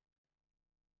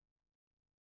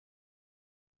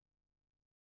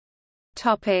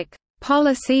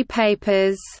 Policy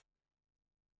papers.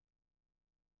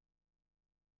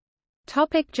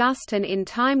 Just and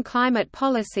in-time climate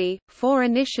policy, 4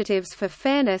 initiatives for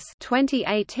fairness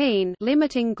 2018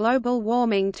 limiting global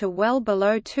warming to well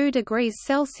below 2 degrees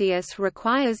Celsius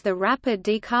requires the rapid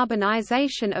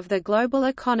decarbonization of the global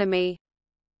economy.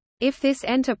 If this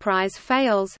enterprise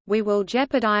fails, we will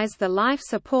jeopardize the life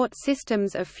support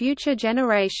systems of future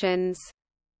generations.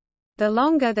 The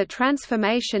longer the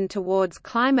transformation towards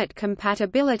climate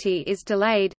compatibility is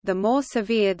delayed, the more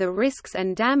severe the risks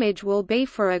and damage will be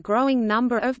for a growing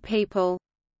number of people.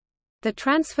 The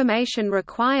transformation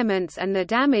requirements and the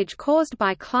damage caused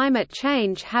by climate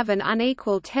change have an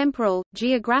unequal temporal,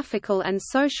 geographical and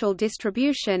social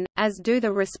distribution, as do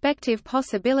the respective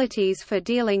possibilities for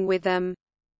dealing with them.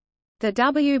 The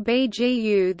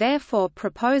WBGU therefore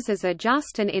proposes a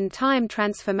just and in-time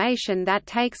transformation that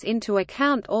takes into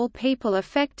account all people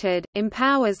affected,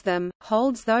 empowers them,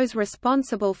 holds those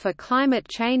responsible for climate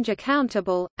change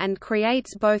accountable, and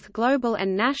creates both global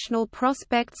and national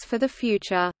prospects for the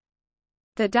future.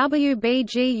 The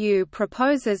WBGU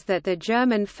proposes that the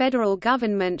German federal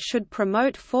government should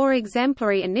promote 4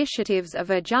 exemplary initiatives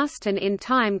of a just and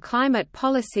in-time climate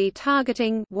policy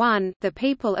targeting 1. The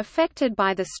people affected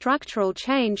by the structural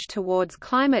change towards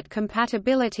climate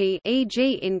compatibility,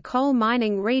 e.g. in coal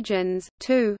mining regions,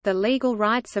 2. The legal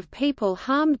rights of people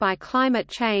harmed by climate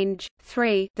change,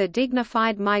 3. The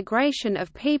dignified migration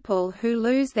of people who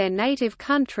lose their native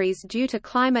countries due to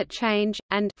climate change,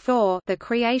 and 4. The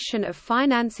creation of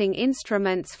financing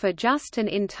instruments for just and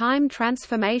in-time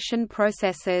transformation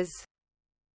processes.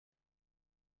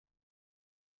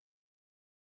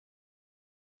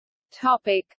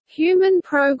 Topic: Human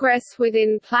progress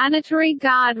within planetary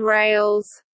guardrails.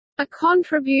 A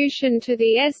contribution to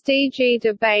the SDG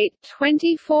debate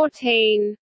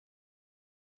 2014.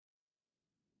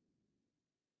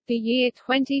 The year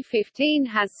 2015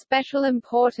 has special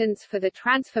importance for the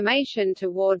transformation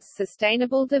towards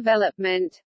sustainable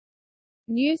development.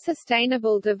 New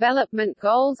Sustainable Development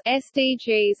Goals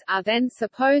 (SDGs) are then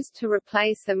supposed to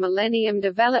replace the Millennium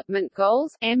Development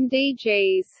Goals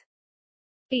 (MDGs).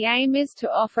 The aim is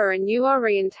to offer a new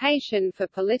orientation for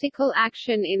political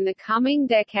action in the coming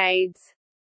decades.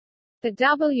 The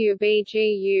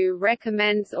WBGU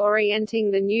recommends orienting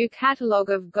the new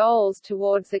catalogue of goals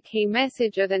towards the key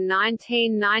message of the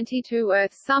 1992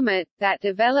 Earth Summit, that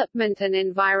development and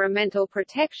environmental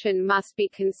protection must be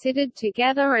considered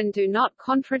together and do not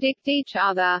contradict each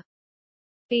other.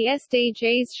 The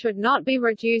SDGs should not be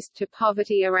reduced to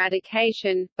poverty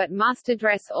eradication, but must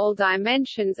address all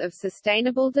dimensions of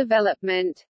sustainable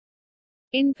development.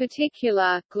 In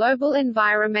particular, global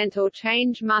environmental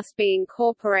change must be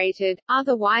incorporated,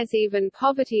 otherwise even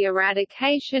poverty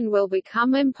eradication will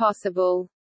become impossible.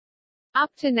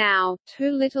 Up to now,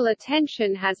 too little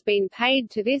attention has been paid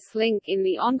to this link in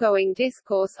the ongoing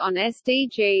discourse on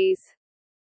SDGs.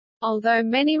 Although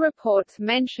many reports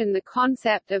mention the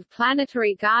concept of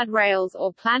planetary guardrails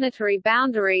or planetary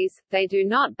boundaries, they do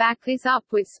not back this up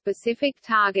with specific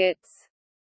targets.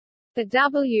 The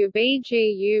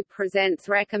WBGU presents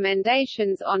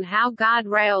recommendations on how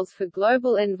guardrails for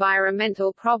global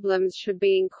environmental problems should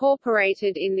be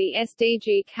incorporated in the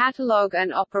SDG catalogue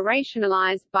and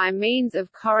operationalized by means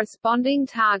of corresponding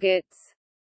targets.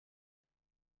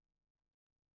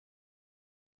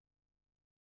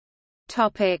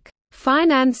 Topic: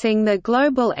 Financing the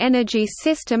Global Energy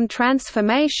System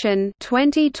Transformation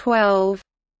 2012.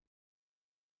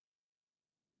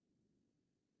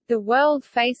 The world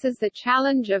faces the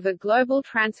challenge of a global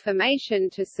transformation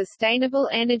to sustainable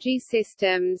energy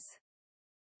systems.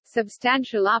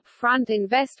 Substantial upfront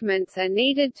investments are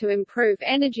needed to improve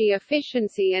energy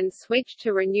efficiency and switch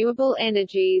to renewable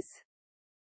energies.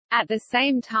 At the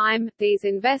same time, these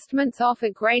investments offer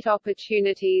great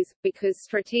opportunities, because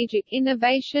strategic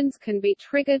innovations can be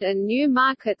triggered and new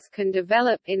markets can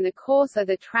develop in the course of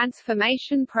the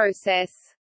transformation process.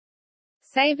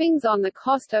 Savings on the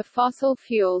cost of fossil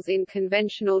fuels in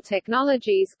conventional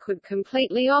technologies could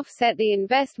completely offset the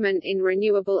investment in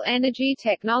renewable energy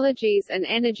technologies and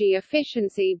energy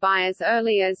efficiency by as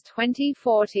early as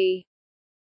 2040.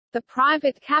 The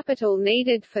private capital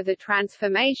needed for the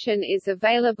transformation is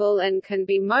available and can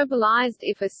be mobilized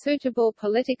if a suitable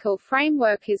political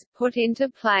framework is put into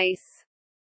place.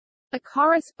 A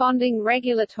corresponding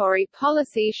regulatory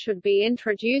policy should be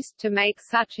introduced to make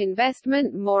such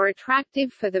investment more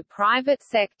attractive for the private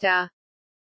sector.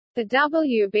 The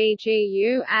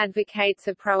WBGU advocates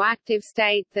a proactive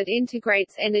state that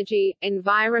integrates energy,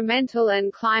 environmental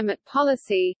and climate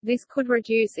policy. This could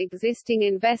reduce existing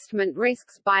investment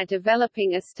risks by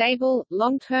developing a stable,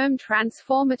 long-term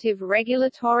transformative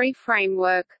regulatory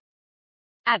framework.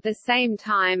 At the same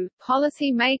time,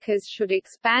 policy makers should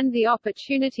expand the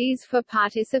opportunities for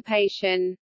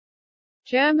participation.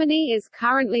 Germany is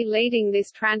currently leading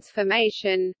this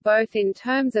transformation, both in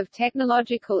terms of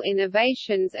technological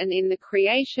innovations and in the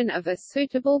creation of a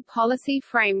suitable policy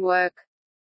framework.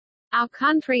 Our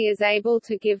country is able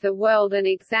to give the world an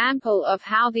example of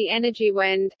how the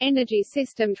energy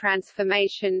system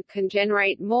transformation can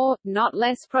generate more, not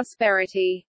less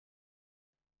prosperity.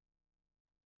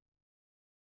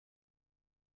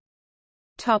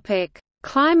 Topic: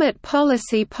 Climate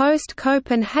policy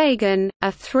post-Copenhagen,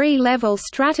 a three-level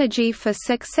strategy for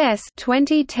success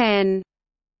 2010.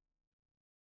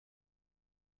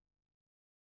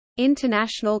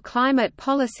 International climate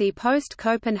policy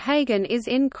post-Copenhagen is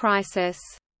in crisis.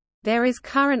 There is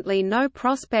currently no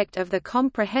prospect of the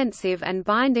comprehensive and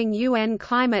binding UN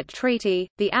climate treaty,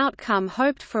 the outcome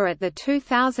hoped for at the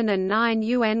 2009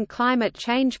 UN Climate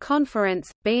Change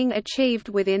Conference, being achieved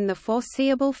within the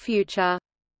foreseeable future.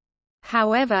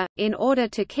 However, in order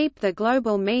to keep the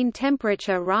global mean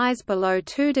temperature rise below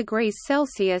 2 degrees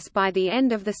Celsius by the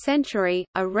end of the century,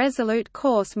 a resolute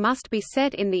course must be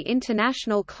set in the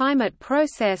international climate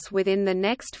process within the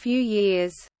next few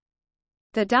years.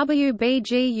 The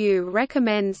WBGU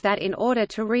recommends that in order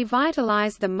to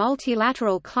revitalize the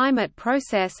multilateral climate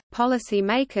process,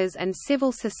 policymakers and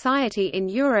civil society in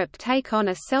Europe take on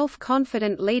a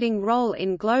self-confident leading role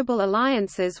in global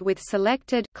alliances with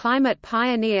selected climate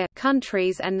pioneer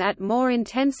countries and that more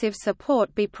intensive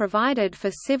support be provided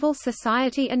for civil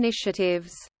society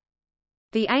initiatives.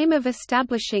 The aim of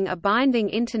establishing a binding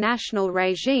international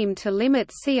regime to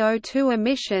limit CO2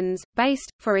 emissions,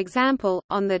 based, for example,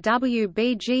 on the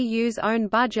WBGU's own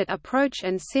budget approach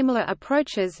and similar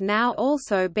approaches now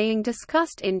also being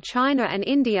discussed in China and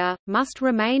India, must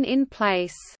remain in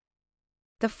place.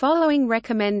 The following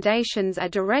recommendations are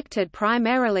directed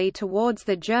primarily towards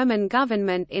the German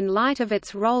government in light of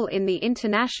its role in the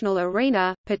international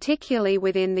arena, particularly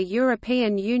within the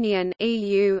European Union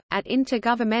 (EU), at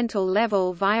intergovernmental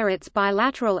level via its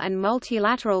bilateral and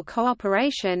multilateral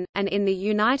cooperation, and in the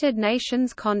United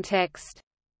Nations context.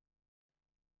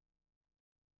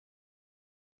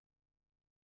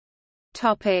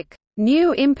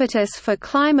 New impetus for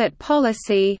climate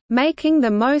policy, making the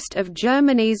most of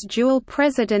Germany's dual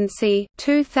presidency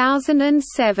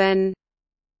 2007.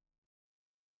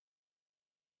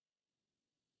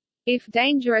 If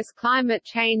dangerous climate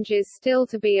change is still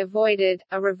to be avoided,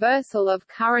 a reversal of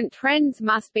current trends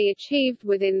must be achieved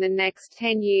within the next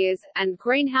 10 years, and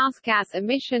greenhouse gas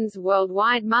emissions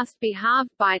worldwide must be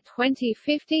halved by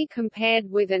 2050 compared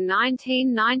with a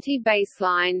 1990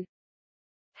 baseline.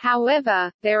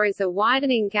 However, there is a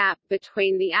widening gap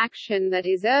between the action that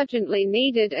is urgently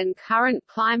needed and current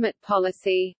climate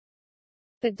policy.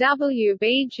 The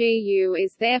WBGU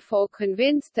is therefore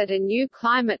convinced that a new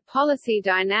climate policy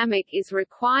dynamic is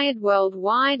required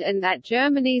worldwide and that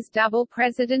Germany's double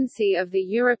presidency of the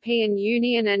European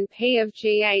Union and P of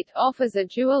G8 offers a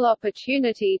dual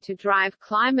opportunity to drive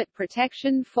climate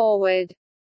protection forward.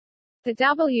 The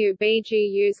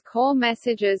WBGU's core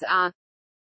messages are: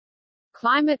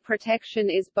 climate protection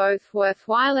is both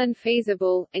worthwhile and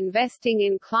feasible. Investing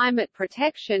in climate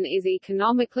protection is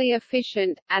economically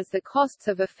efficient, as the costs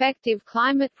of effective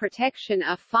climate protection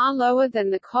are far lower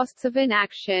than the costs of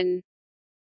inaction.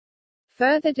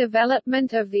 Further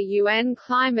development of the UN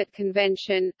Climate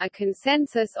Convention, a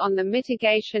consensus on the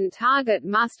mitigation target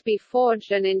must be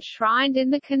forged and enshrined in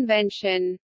the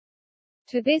convention.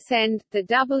 To this end, the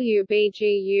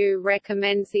WBGU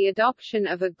recommends the adoption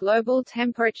of a global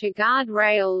temperature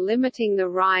guardrail limiting the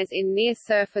rise in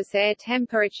near-surface air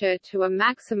temperature to a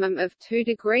maximum of 2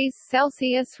 degrees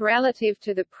Celsius relative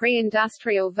to the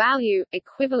pre-industrial value,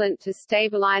 equivalent to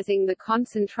stabilizing the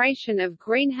concentration of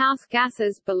greenhouse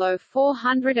gases below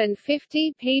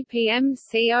 450 ppm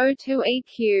CO2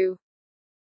 eq.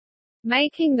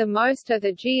 Making the most of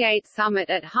the G8 summit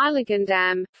at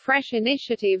Heiligendamm, fresh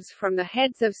initiatives from the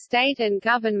heads of state and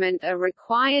government are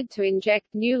required to inject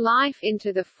new life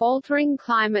into the faltering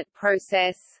climate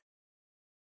process.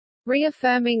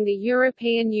 Reaffirming the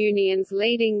European Union's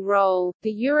leading role,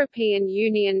 the European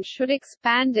Union should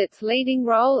expand its leading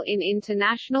role in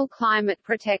international climate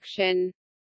protection.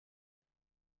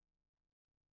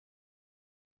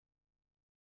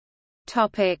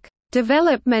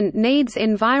 Development needs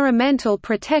environmental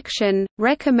protection,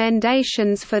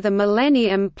 recommendations for the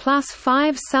Millennium Plus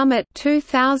 5 Summit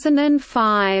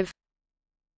 2005.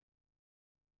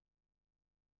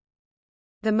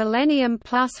 The Millennium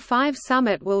Plus 5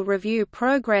 Summit will review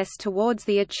progress towards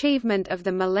the achievement of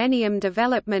the Millennium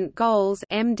Development Goals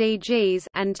 (MDGs)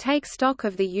 and take stock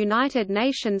of the United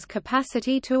Nations'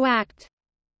 capacity to act.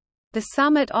 The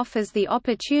summit offers the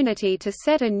opportunity to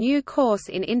set a new course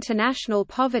in international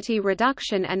poverty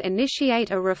reduction and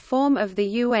initiate a reform of the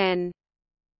UN.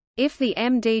 If the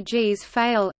MDGs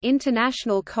fail,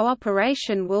 international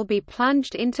cooperation will be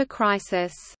plunged into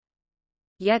crisis.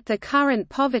 yet the current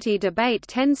poverty debate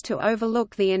tends to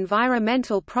overlook the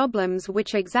environmental problems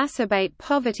which exacerbate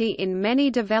poverty in many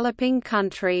developing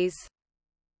countries.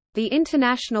 The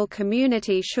international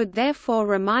community should therefore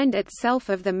remind itself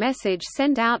of the message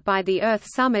sent out by the Earth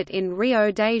Summit in Rio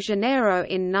de Janeiro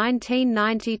in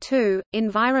 1992: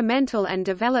 environmental and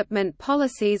development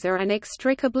policies are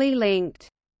inextricably linked.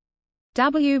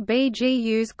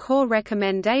 WBGU's core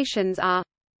recommendations are: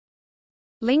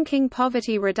 linking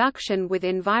poverty reduction with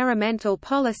environmental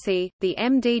policy. The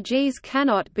MDGs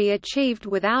cannot be achieved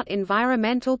without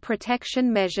environmental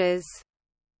protection measures.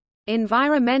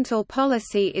 Environmental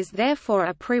policy is therefore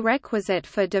a prerequisite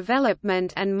for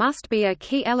development and must be a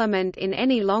key element in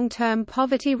any long-term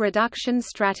poverty reduction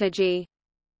strategy.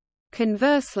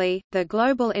 Conversely, the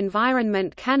global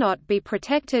environment cannot be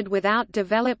protected without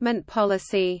development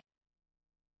policy.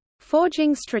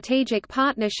 Forging strategic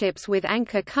partnerships with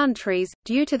anchor countries.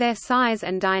 Due to their size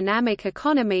and dynamic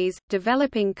economies,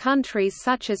 developing countries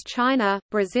such as China,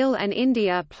 Brazil and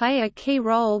India play a key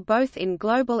role both in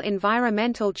global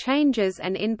environmental changes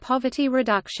and in poverty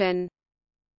reduction.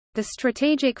 The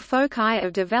strategic foci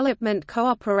of development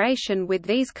cooperation with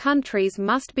these countries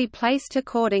must be placed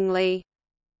accordingly.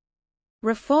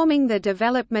 Reforming the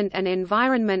development and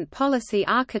environment policy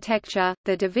architecture.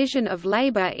 The division of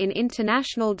labor in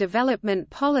international development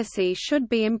policy should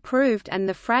be improved and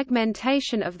the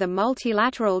fragmentation of the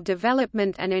multilateral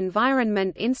development and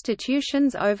environment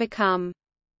institutions overcome.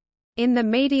 In the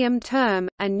medium term,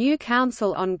 a new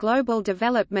Council on Global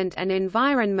Development and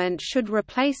Environment should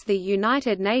replace the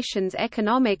United Nations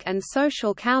Economic and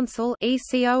Social Council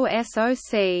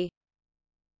 (ECOSOC).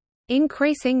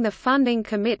 Increasing the funding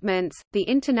commitments. The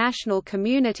international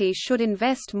community should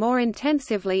invest more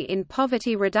intensively in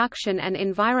poverty reduction and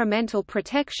environmental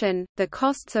protection. The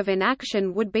costs of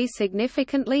inaction would be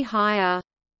significantly higher.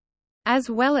 As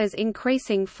well as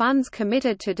increasing funds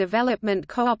committed to development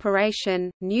cooperation,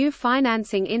 new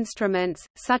financing instruments,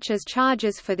 such as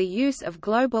charges for the use of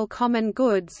global common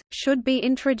goods, should be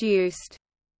introduced.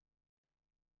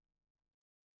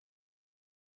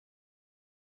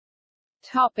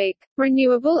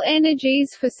 Renewable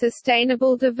energies for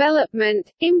sustainable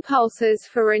development, Impulses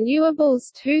for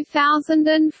Renewables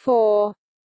 2004.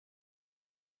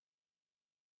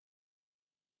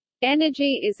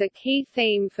 Energy is a key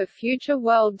theme for future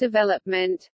world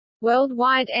development.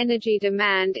 Worldwide energy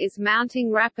demand is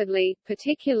mounting rapidly,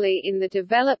 particularly in the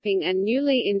developing and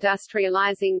newly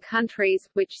industrializing countries,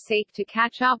 which seek to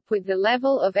catch up with the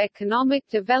level of economic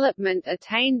development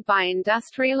attained by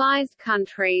industrialized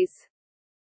countries.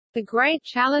 The great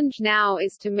challenge now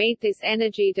is to meet this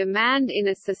energy demand in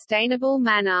a sustainable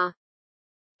manner.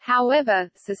 However,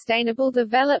 sustainable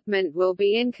development will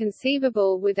be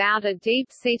inconceivable without a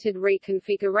deep-seated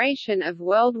reconfiguration of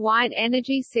worldwide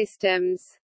energy systems.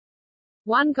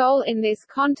 One goal in this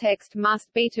context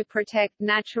must be to protect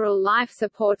natural life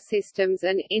support systems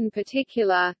and, in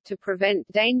particular, to prevent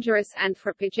dangerous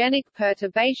anthropogenic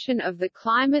perturbation of the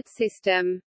climate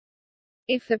system.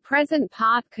 If the present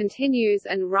path continues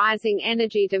and rising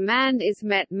energy demand is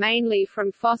met mainly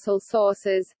from fossil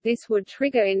sources, this would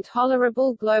trigger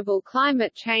intolerable global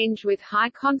climate change with high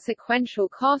consequential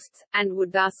costs, and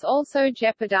would thus also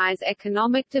jeopardize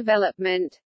economic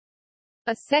development.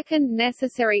 A second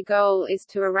necessary goal is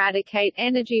to eradicate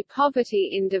energy poverty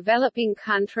in developing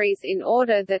countries in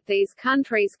order that these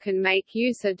countries can make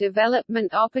use of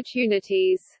development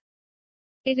opportunities.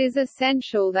 It is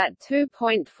essential that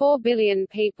 2.4 billion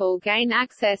people gain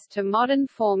access to modern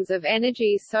forms of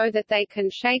energy so that they can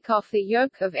shake off the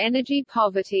yoke of energy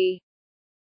poverty.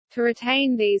 To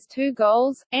attain these two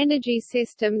goals, energy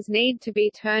systems need to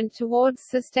be turned towards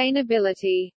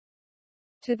sustainability.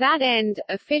 To that end,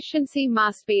 efficiency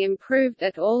must be improved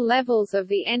at all levels of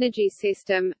the energy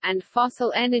system, and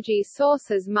fossil energy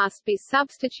sources must be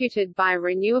substituted by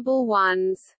renewable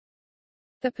ones.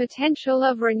 The potential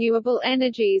of renewable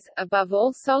energies, above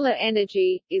all solar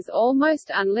energy, is almost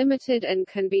unlimited and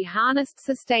can be harnessed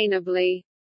sustainably.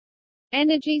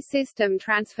 Energy system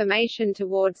transformation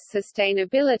towards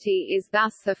sustainability is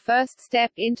thus the first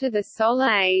step into the solar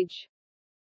age.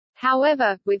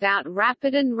 However, without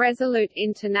rapid and resolute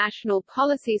international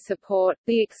policy support,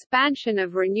 the expansion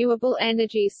of renewable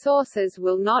energy sources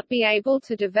will not be able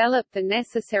to develop the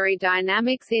necessary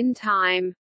dynamics in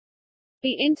time.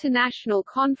 The International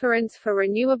Conference for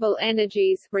Renewable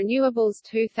Energies Renewables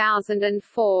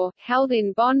 2004, held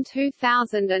in Bonn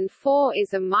 2004,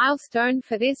 is a milestone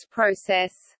for this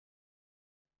process.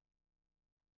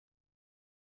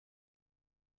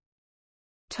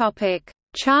 Topic: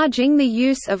 Charging the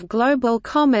use of global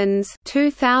commons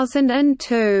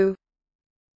 2002.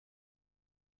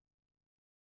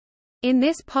 In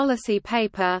this policy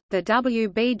paper, the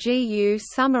WBGU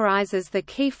summarizes the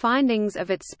key findings of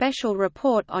its special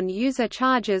report on user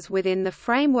charges within the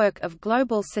framework of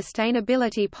global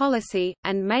sustainability policy,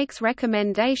 and makes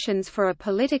recommendations for a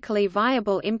politically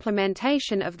viable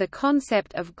implementation of the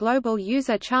concept of global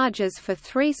user charges for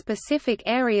 3 specific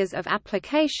areas of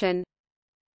application: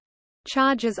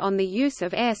 charges on the use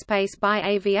of airspace by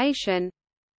aviation,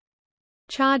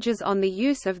 charges on the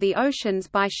use of the oceans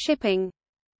by shipping,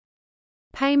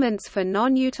 payments for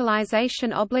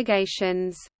non-utilization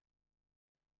obligations.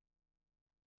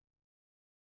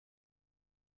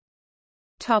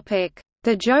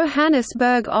 The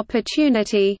Johannesburg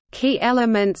Opportunity, Key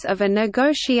Elements of a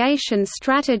Negotiation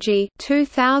Strategy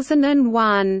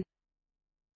 2001.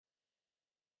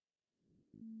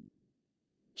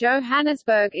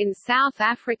 Johannesburg in South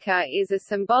Africa is a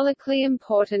symbolically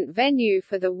important venue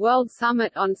for the World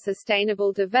Summit on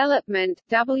Sustainable Development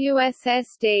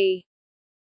 (WSSD).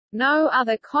 No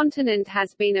other continent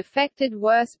has been affected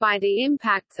worse by the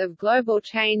impacts of global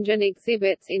change and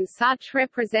exhibits in such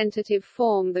representative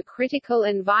form the critical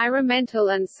environmental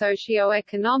and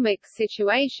socio-economic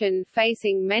situation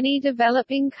facing many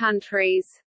developing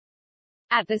countries.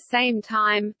 At the same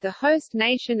time, the host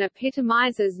nation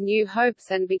epitomizes new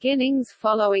hopes and beginnings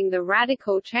following the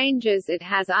radical changes it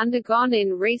has undergone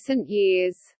in recent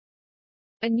years.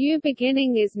 A new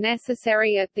beginning is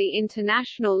necessary at the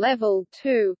international level,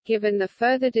 too, given the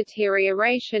further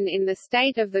deterioration in the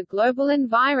state of the global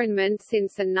environment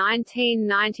since the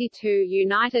 1992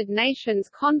 United Nations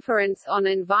Conference on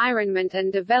Environment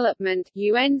and Development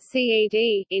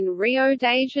 (UNCED) in Rio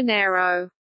de Janeiro.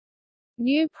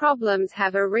 New problems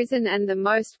have arisen and the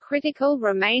most critical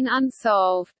remain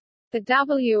unsolved. The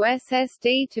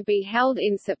WSSD, to be held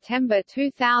in September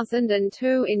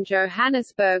 2002 in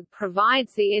Johannesburg,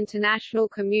 provides the international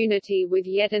community with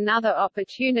yet another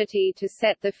opportunity to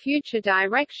set the future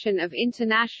direction of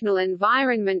international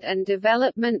environment and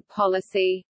development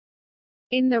policy.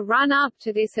 In the run-up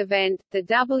to this event, the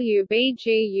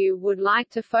WBGU would like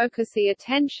to focus the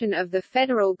attention of the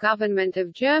federal government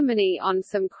of Germany on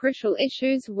some crucial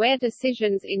issues where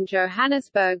decisions in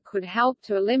Johannesburg could help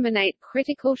to eliminate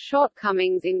critical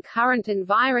shortcomings in current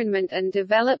environment and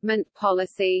development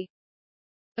policy.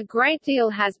 A great deal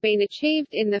has been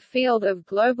achieved in the field of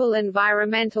global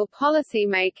environmental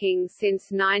policymaking since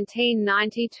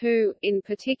 1992, in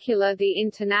particular the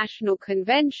international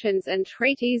conventions and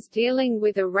treaties dealing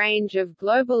with a range of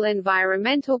global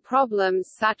environmental problems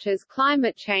such as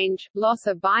climate change, loss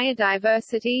of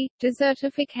biodiversity,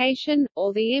 desertification,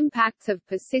 or the impacts of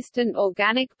persistent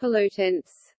organic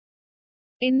pollutants.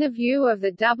 In the view of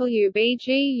the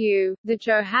WBGU, the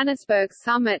Johannesburg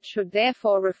Summit should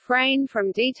therefore refrain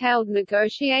from detailed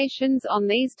negotiations on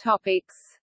these topics.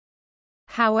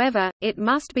 However, it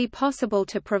must be possible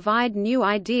to provide new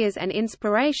ideas and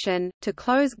inspiration, to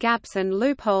close gaps and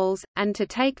loopholes, and to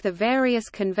take the various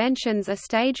conventions a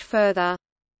stage further.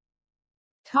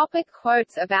 Topic: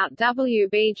 quotes about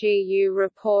WBGU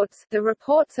reports. The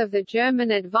reports of the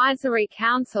German Advisory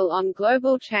Council on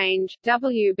Global Change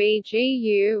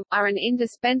 (WBGU) are an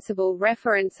indispensable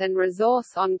reference and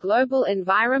resource on global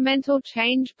environmental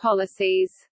change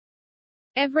policies.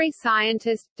 Every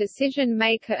scientist,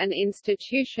 decision-maker and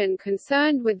institution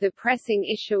concerned with the pressing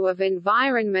issue of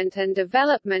environment and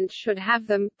development should have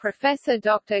them. Professor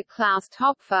Dr. Klaus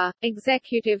Topfer,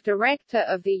 Executive Director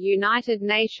of the United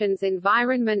Nations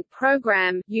Environment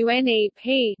Programme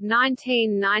 (UNEP)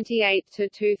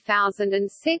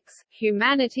 1998–2006,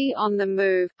 Humanity on the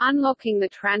Move, Unlocking the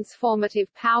Transformative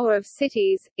Power of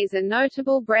Cities, is a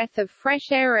notable breath of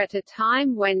fresh air at a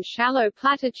time when shallow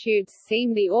platitudes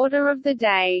seem the order of the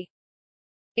day.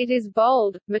 It is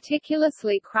bold,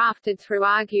 meticulously crafted through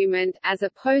argument, as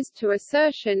opposed to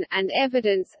assertion, and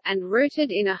evidence, and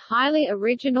rooted in a highly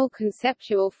original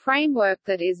conceptual framework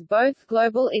that is both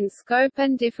global in scope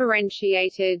and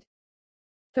differentiated.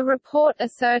 The report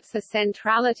asserts the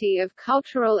centrality of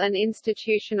cultural and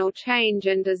institutional change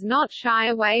and does not shy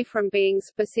away from being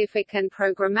specific and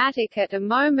programmatic at a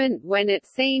moment when it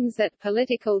seems that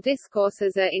political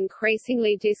discourses are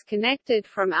increasingly disconnected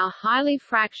from our highly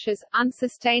fractious,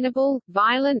 unsustainable,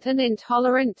 violent and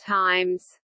intolerant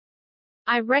times.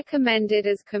 I recommend it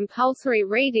as compulsory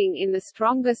reading in the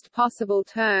strongest possible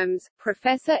terms.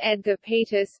 Professor Edgar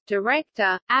Peters,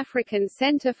 Director, African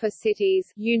Centre for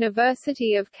Cities,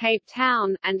 University of Cape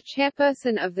Town, and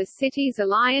Chairperson of the Cities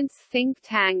Alliance think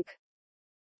tank.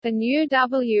 The new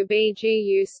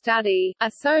WBGU study,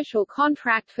 A Social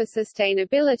Contract for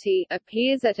Sustainability,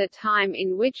 appears at a time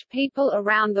in which people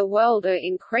around the world are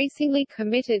increasingly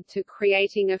committed to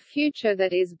creating a future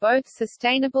that is both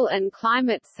sustainable and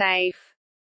climate safe.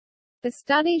 The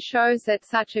study shows that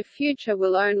such a future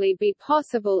will only be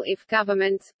possible if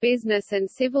governments, business and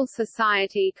civil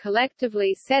society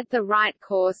collectively set the right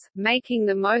course, making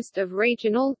the most of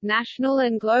regional, national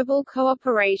and global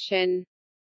cooperation.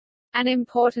 An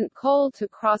important call to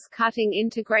cross-cutting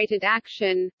integrated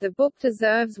action, the book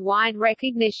deserves wide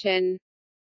recognition.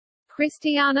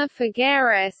 Christiana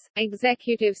Figueres,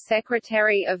 Executive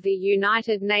Secretary of the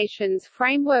United Nations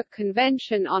Framework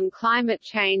Convention on Climate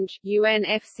Change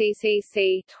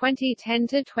UNFCCC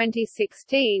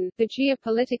 2010–2016, the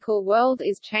geopolitical world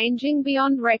is changing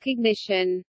beyond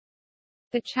recognition.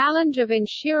 The challenge of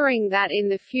ensuring that in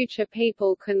the future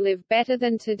people can live better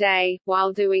than today,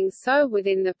 while doing so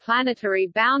within the planetary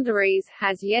boundaries,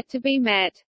 has yet to be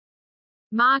met.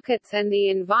 Markets and the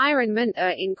environment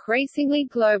are increasingly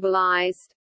globalized.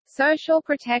 Social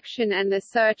protection and the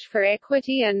search for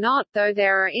equity are not, though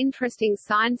there are interesting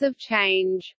signs of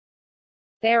change.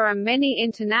 There are many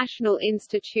international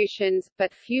institutions,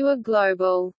 but few are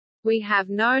global. We have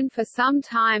known for some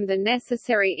time the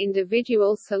necessary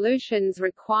individual solutions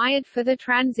required for the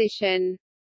transition.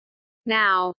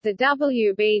 Now, the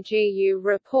WBGU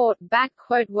report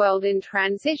World in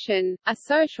Transition, A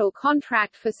Social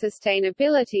Contract for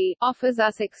Sustainability, offers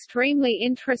us extremely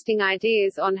interesting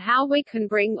ideas on how we can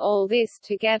bring all this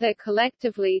together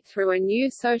collectively through a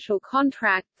new social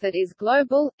contract that is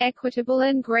global, equitable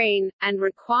and green, and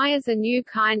requires a new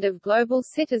kind of global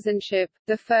citizenship,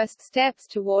 the first steps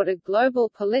toward a global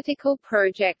political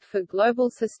project for global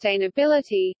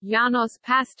sustainability. Janos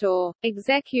Pastor,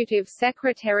 Executive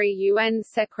Secretary UN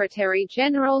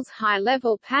Secretary-General's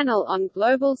High-Level Panel on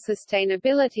Global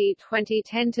Sustainability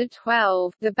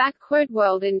 2010–12, The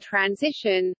World in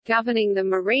Transition, Governing the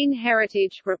Marine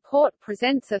Heritage report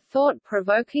presents a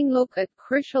thought-provoking look at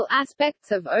crucial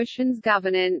aspects of oceans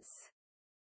governance.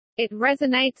 It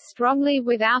resonates strongly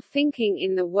with our thinking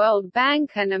in the World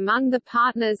Bank and among the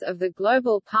partners of the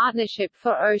Global Partnership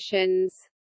for Oceans.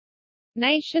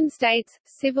 Nation-states,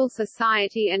 civil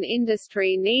society and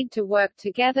industry need to work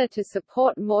together to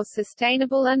support more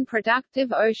sustainable and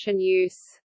productive ocean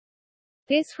use.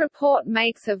 This report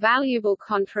makes a valuable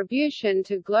contribution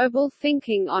to global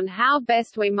thinking on how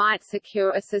best we might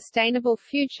secure a sustainable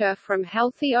future from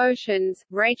healthy oceans.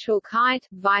 Rachel Kite,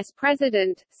 Vice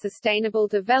President, Sustainable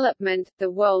Development, the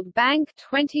World Bank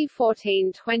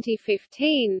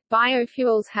 2014–2015.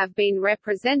 Biofuels have been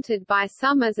represented by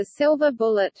some as a silver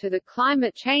bullet to the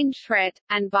climate change threat,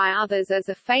 and by others as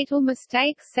a fatal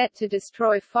mistake set to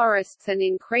destroy forests and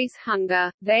increase hunger.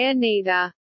 They are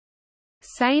neither.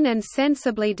 Sane and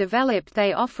sensibly developed,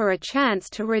 they offer a chance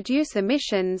to reduce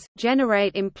emissions,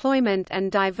 generate employment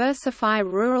and diversify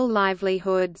rural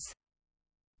livelihoods.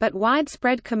 But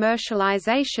widespread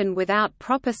commercialization without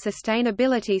proper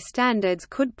sustainability standards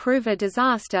could prove a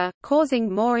disaster,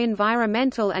 causing more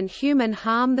environmental and human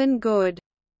harm than good.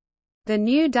 The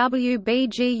new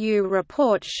WBGU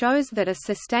report shows that a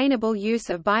sustainable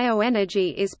use of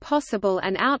bioenergy is possible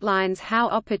and outlines how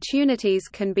opportunities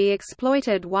can be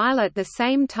exploited while at the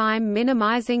same time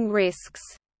minimizing risks.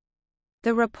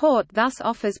 The report thus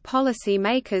offers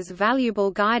policymakers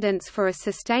valuable guidance for a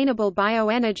sustainable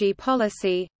bioenergy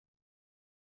policy.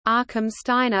 Arkham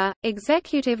Steiner,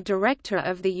 Executive Director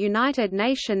of the United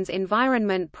Nations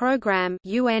Environment Programme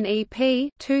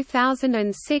 (UNEP)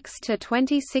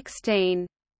 2006–2016.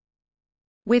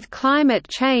 With climate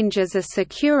change as a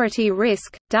security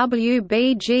risk,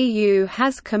 WBGU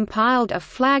has compiled a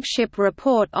flagship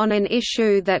report on an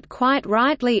issue that quite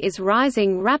rightly is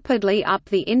rising rapidly up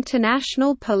the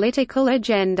international political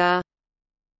agenda.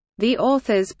 The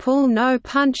authors pull no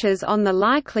punches on the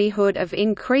likelihood of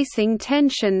increasing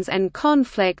tensions and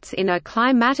conflicts in a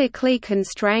climatically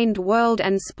constrained world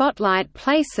and spotlight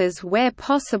places where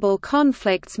possible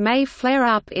conflicts may flare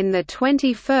up in the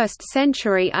 21st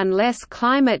century unless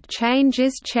climate change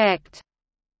is checked.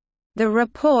 The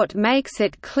report makes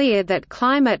it clear that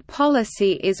climate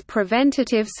policy is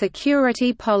preventative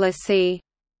security policy.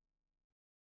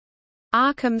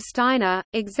 Arkham Steiner,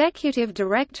 Executive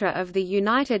Director of the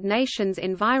United Nations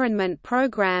Environment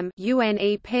Programme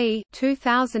 (UNEP)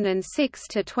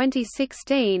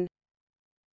 2006–2016.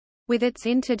 With its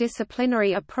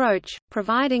interdisciplinary approach,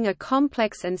 providing a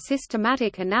complex and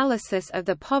systematic analysis of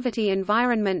the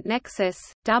poverty-environment nexus,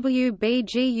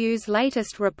 WBGU's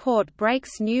latest report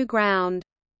breaks new ground.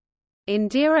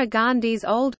 Indira Gandhi's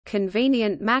old,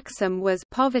 convenient maxim was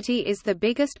 "poverty is the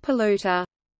biggest polluter."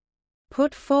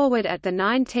 put forward at the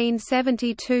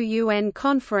 1972 UN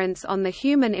Conference on the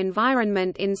Human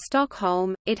Environment in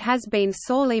Stockholm, it has been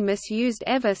sorely misused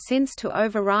ever since to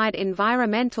override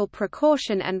environmental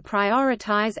precaution and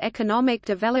prioritize economic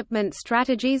development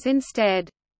strategies instead.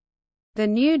 The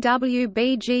new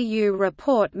WBGU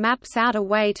report maps out a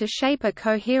way to shape a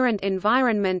coherent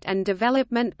environment and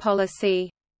development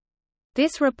policy.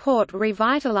 This report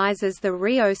revitalizes the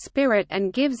Rio spirit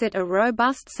and gives it a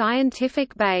robust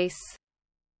scientific base.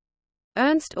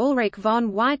 Ernst Ulrich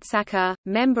von Weizsäcker,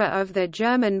 member of the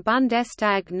German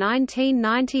Bundestag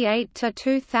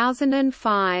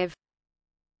 1998–2005.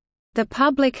 The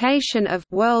publication of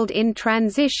World in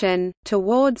Transition,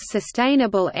 Towards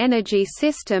Sustainable Energy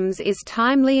Systems is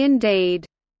timely indeed.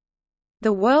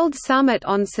 The World Summit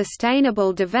on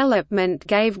Sustainable Development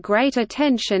gave great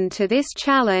attention to this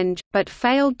challenge, but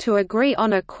failed to agree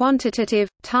on a quantitative,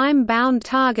 time-bound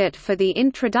target for the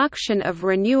introduction of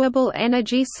renewable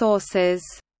energy sources.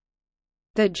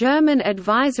 The German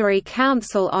Advisory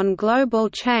Council on Global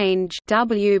Change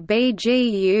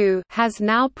 (WBGU) has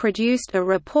now produced a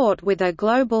report with a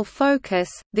global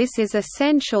focus. This is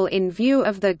essential in view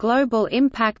of the global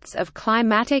impacts of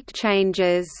climatic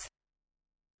changes.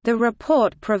 The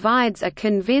report provides a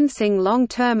convincing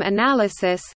long-term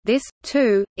analysis. This,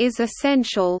 too, is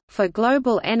essential, for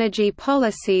global energy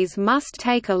policies must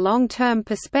take a long-term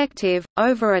perspective,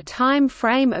 over a time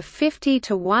frame of 50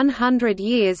 to 100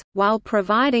 years, while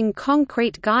providing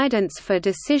concrete guidance for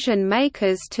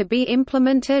decision-makers to be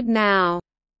implemented now.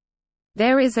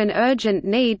 There is an urgent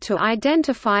need to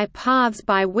identify paths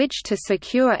by which to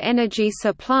secure energy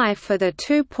supply for the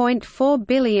 2.4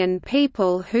 billion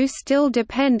people who still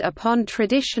depend upon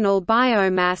traditional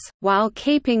biomass, while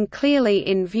keeping clearly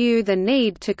in view the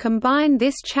need to combine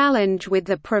this challenge with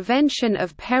the prevention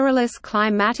of perilous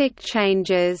climatic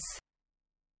changes.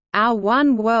 Our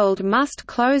one world must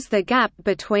close the gap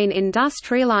between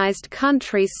industrialized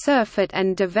countries' surfeit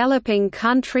and developing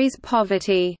countries'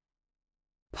 poverty.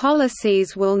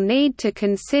 Policies will need to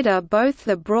consider both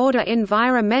the broader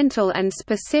environmental and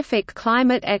specific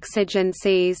climate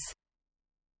exigencies.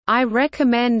 I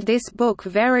recommend this book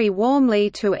very warmly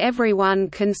to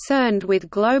everyone concerned with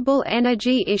global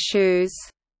energy issues.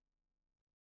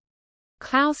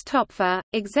 Klaus Topfer,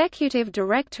 Executive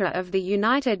Director of the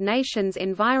United Nations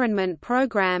Environment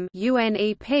Programme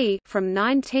 (UNEP) from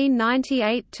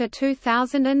 1998 to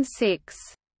 2006.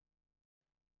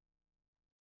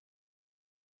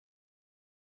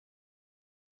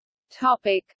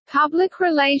 Topic: Public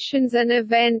Relations and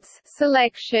Events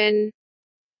selection.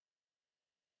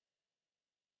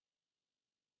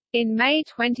 In May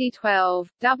 2012,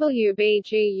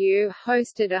 WBGU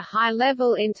hosted a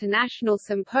high-level international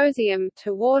symposium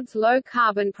towards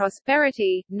low-carbon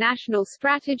prosperity, national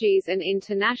strategies and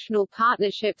international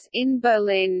partnerships in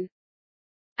Berlin.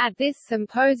 At this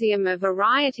symposium, a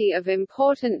variety of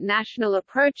important national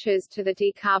approaches to the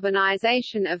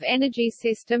decarbonization of energy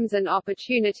systems and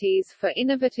opportunities for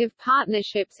innovative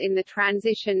partnerships in the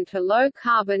transition to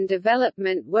low-carbon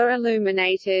development were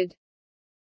illuminated.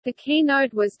 The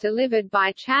keynote was delivered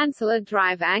by Chancellor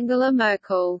Drive Angela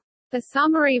Merkel. The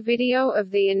summary video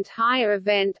of the entire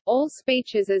event, all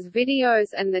speeches as videos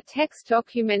and the text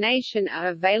documentation are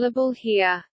available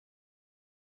here.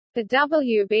 The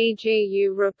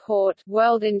WBGU report,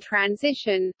 World in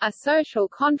Transition, A Social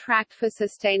Contract for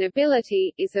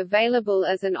Sustainability, is available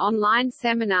as an online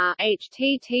seminar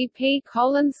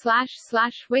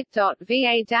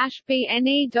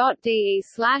http://wit.va-bne.de/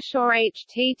 or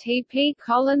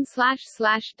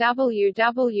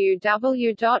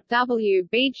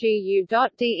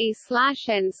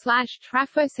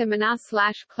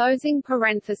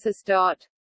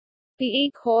The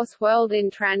e-course World in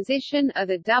Transition of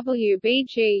the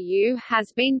WBGU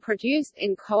has been produced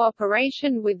in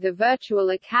cooperation with the Virtual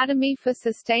Academy for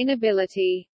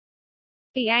Sustainability.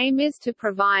 The aim is to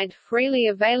provide freely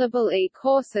available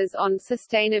e-courses on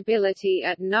sustainability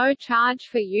at no charge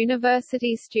for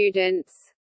university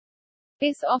students.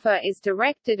 This offer is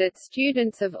directed at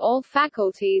students of all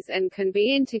faculties and can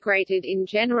be integrated in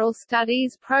general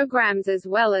studies programs as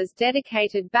well as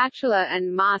dedicated bachelor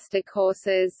and master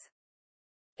courses.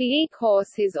 The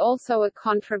e-course is also a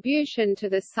contribution to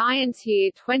the Science Year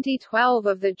 2012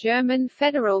 of the German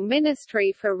Federal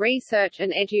Ministry for Research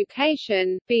and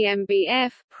Education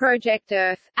 (BMBF) Project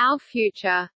Earth, Our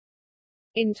Future.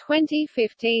 In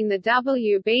 2015, the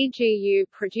WBGU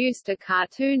produced a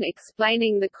cartoon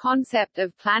explaining the concept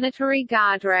of planetary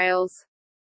guardrails.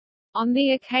 On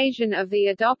the occasion of the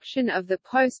adoption of the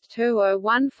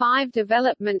post-2015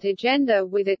 development agenda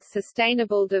with its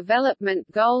Sustainable Development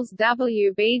Goals,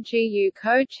 WBGU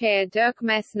co-chair Dirk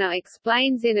Messner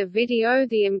explains in a video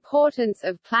the importance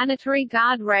of planetary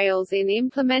guardrails in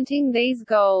implementing these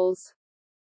goals.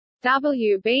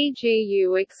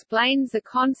 WBGU explains the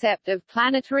concept of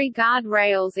planetary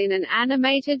guardrails in an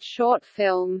animated short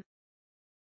film.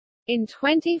 In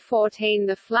 2014,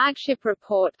 the Flagship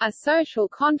Report, A Social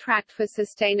Contract for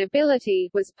Sustainability,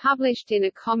 was published in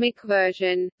a comic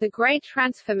version, The Great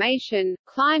Transformation,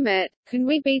 Climate, Can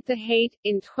We Beat the Heat?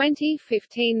 In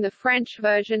 2015, the French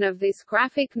version of this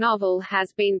graphic novel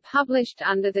has been published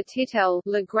under the title,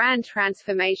 La Grande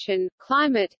Transformation,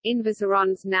 Climate,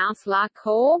 Inviserons nous la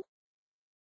Corps?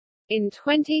 In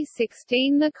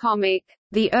 2016, the comic,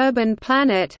 The Urban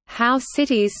Planet, How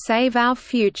Cities Save Our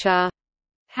Future,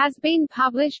 has been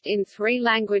published in 3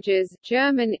 languages,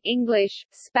 German, English,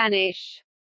 Spanish.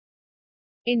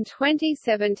 In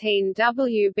 2017,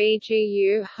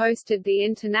 WBGU hosted the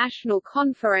international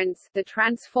conference, The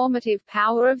Transformative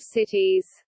Power of Cities.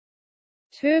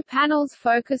 2 panels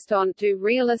focused on Do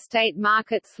Real Estate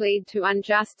Markets Lead to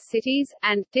Unjust Cities?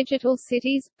 And Digital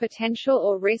Cities, Potential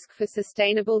or Risk for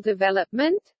Sustainable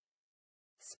Development?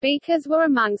 Speakers were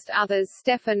amongst others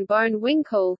Stefan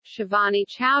Bohn-Winkel, Shivani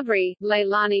Chowdhury,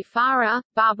 Leilani Farah,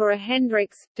 Barbara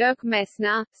Hendricks, Dirk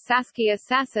Messner, Saskia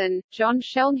Sassen, John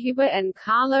Schellnhuber and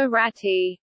Carlo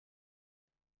Ratti.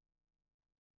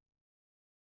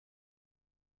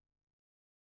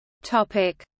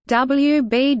 Topic: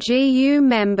 WBGU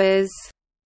members.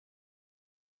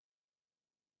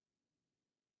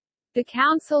 The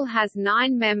Council has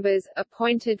 9 members,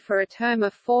 appointed for a term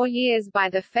of 4 years by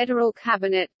the Federal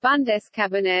Cabinet,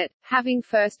 Bundeskabinett, having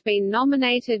first been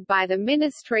nominated by the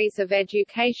Ministries of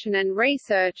Education and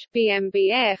Research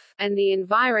 (BMBF) and the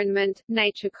Environment,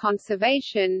 Nature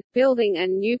Conservation, Building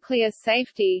and Nuclear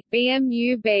Safety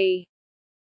 (BMUB).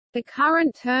 The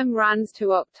current term runs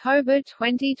to October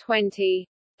 2020.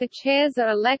 The chairs are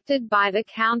elected by the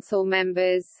Council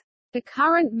members. The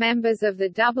current members of the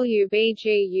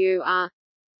WBGU are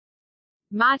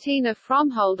Martina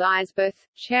Fromhold-Eisbeth,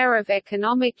 Chair of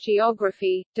Economic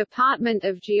Geography, Department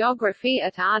of Geography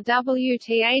at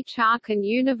RWTH Aachen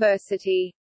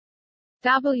University.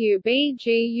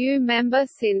 WBGU member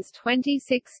since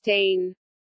 2016.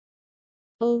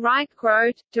 Ulrike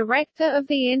Groth, Director of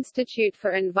the Institute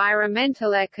for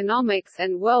Environmental Economics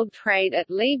and World Trade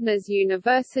at Leibniz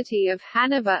University of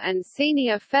Hanover and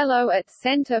Senior Fellow at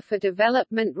Center for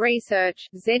Development Research,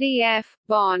 ZEF,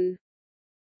 Bonn.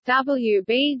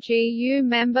 WBGU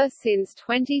member since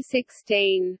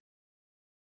 2016.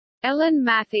 Ellen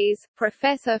Matthews,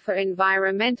 Professor for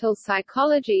Environmental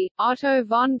Psychology, Otto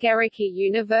von Guericke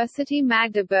University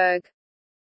Magdeburg.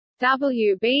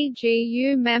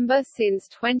 WBGU member since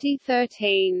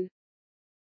 2013.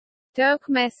 Dirk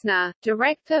Messner,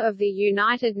 Director of the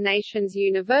United Nations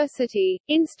University,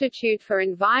 Institute for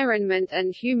Environment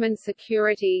and Human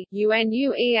Security,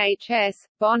 UNUEHS,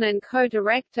 Bonn and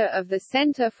co-director of the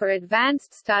Center for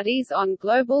Advanced Studies on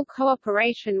Global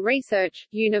Cooperation Research,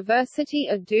 University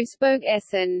of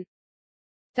Duisburg-Essen.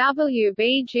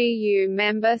 WBGU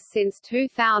member since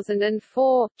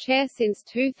 2004, Chair since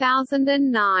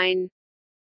 2009.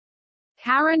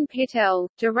 Karen Pittel,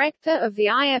 Director of the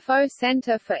IFO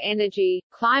Center for Energy,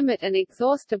 Climate and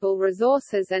Exhaustible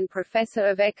Resources and Professor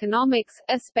of Economics,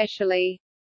 especially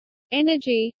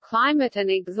Energy, Climate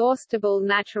and Exhaustible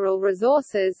Natural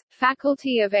Resources,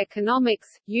 Faculty of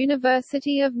Economics,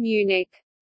 University of Munich.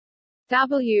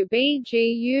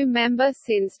 WBGU member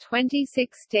since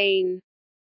 2016.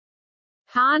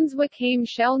 Hans-Joachim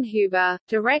Schellnhuber,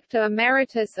 Director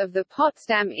Emeritus of the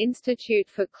Potsdam Institute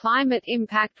for Climate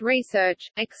Impact Research,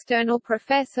 External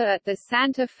Professor at the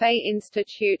Santa Fe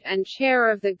Institute and Chair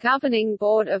of the Governing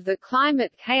Board of the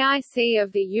Climate KIC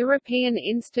of the European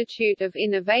Institute of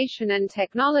Innovation and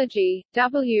Technology,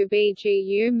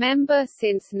 WBGU member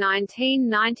since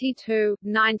 1992,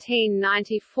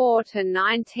 1994 to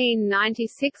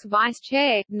 1996 Vice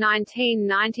Chair,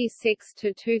 1996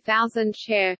 to 2000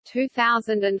 Chair,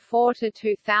 2004 to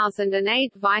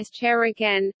 2008 Vice Chair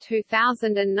again,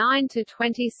 2009 to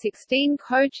 2016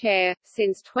 Co-Chair,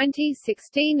 since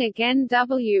 2016 again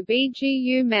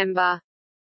WBGU member.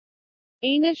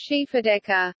 Ina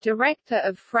Schieferdecker, Director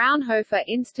of Fraunhofer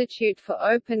Institute for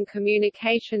Open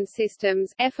Communication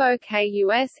Systems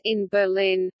 (FOKUS) in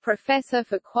Berlin, Professor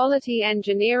for Quality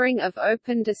Engineering of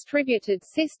Open Distributed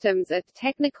Systems at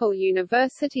Technical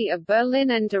University of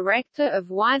Berlin and Director of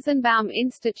Weizenbaum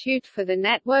Institute for the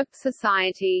Networked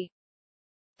Society.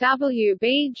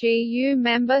 WBGU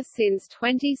member since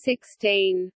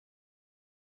 2016.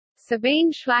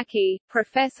 Sabine Schlacke,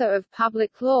 Professor of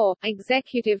Public Law,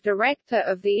 Executive Director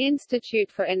of the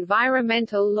Institute for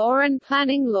Environmental Law and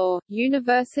Planning Law,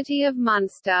 University of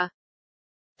Munster.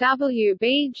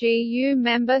 WBGU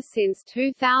member since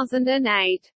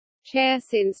 2008. Chair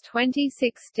since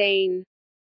 2016.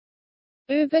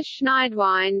 Uwe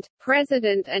Schneidwind,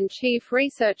 President and Chief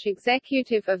Research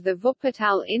Executive of the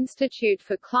Wuppertal Institute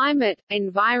for Climate,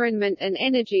 Environment and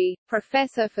Energy,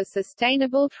 Professor for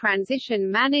Sustainable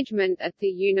Transition Management at the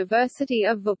University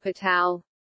of Wuppertal.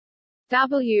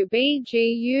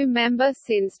 WBGU member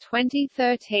since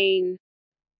 2013.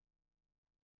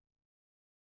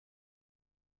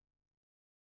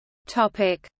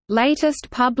 Topic: Latest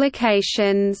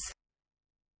publications.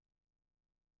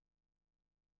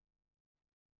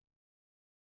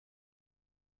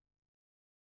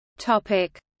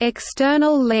 Topic: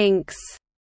 External links.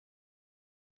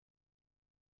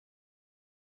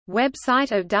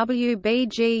 Website of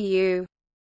WBGU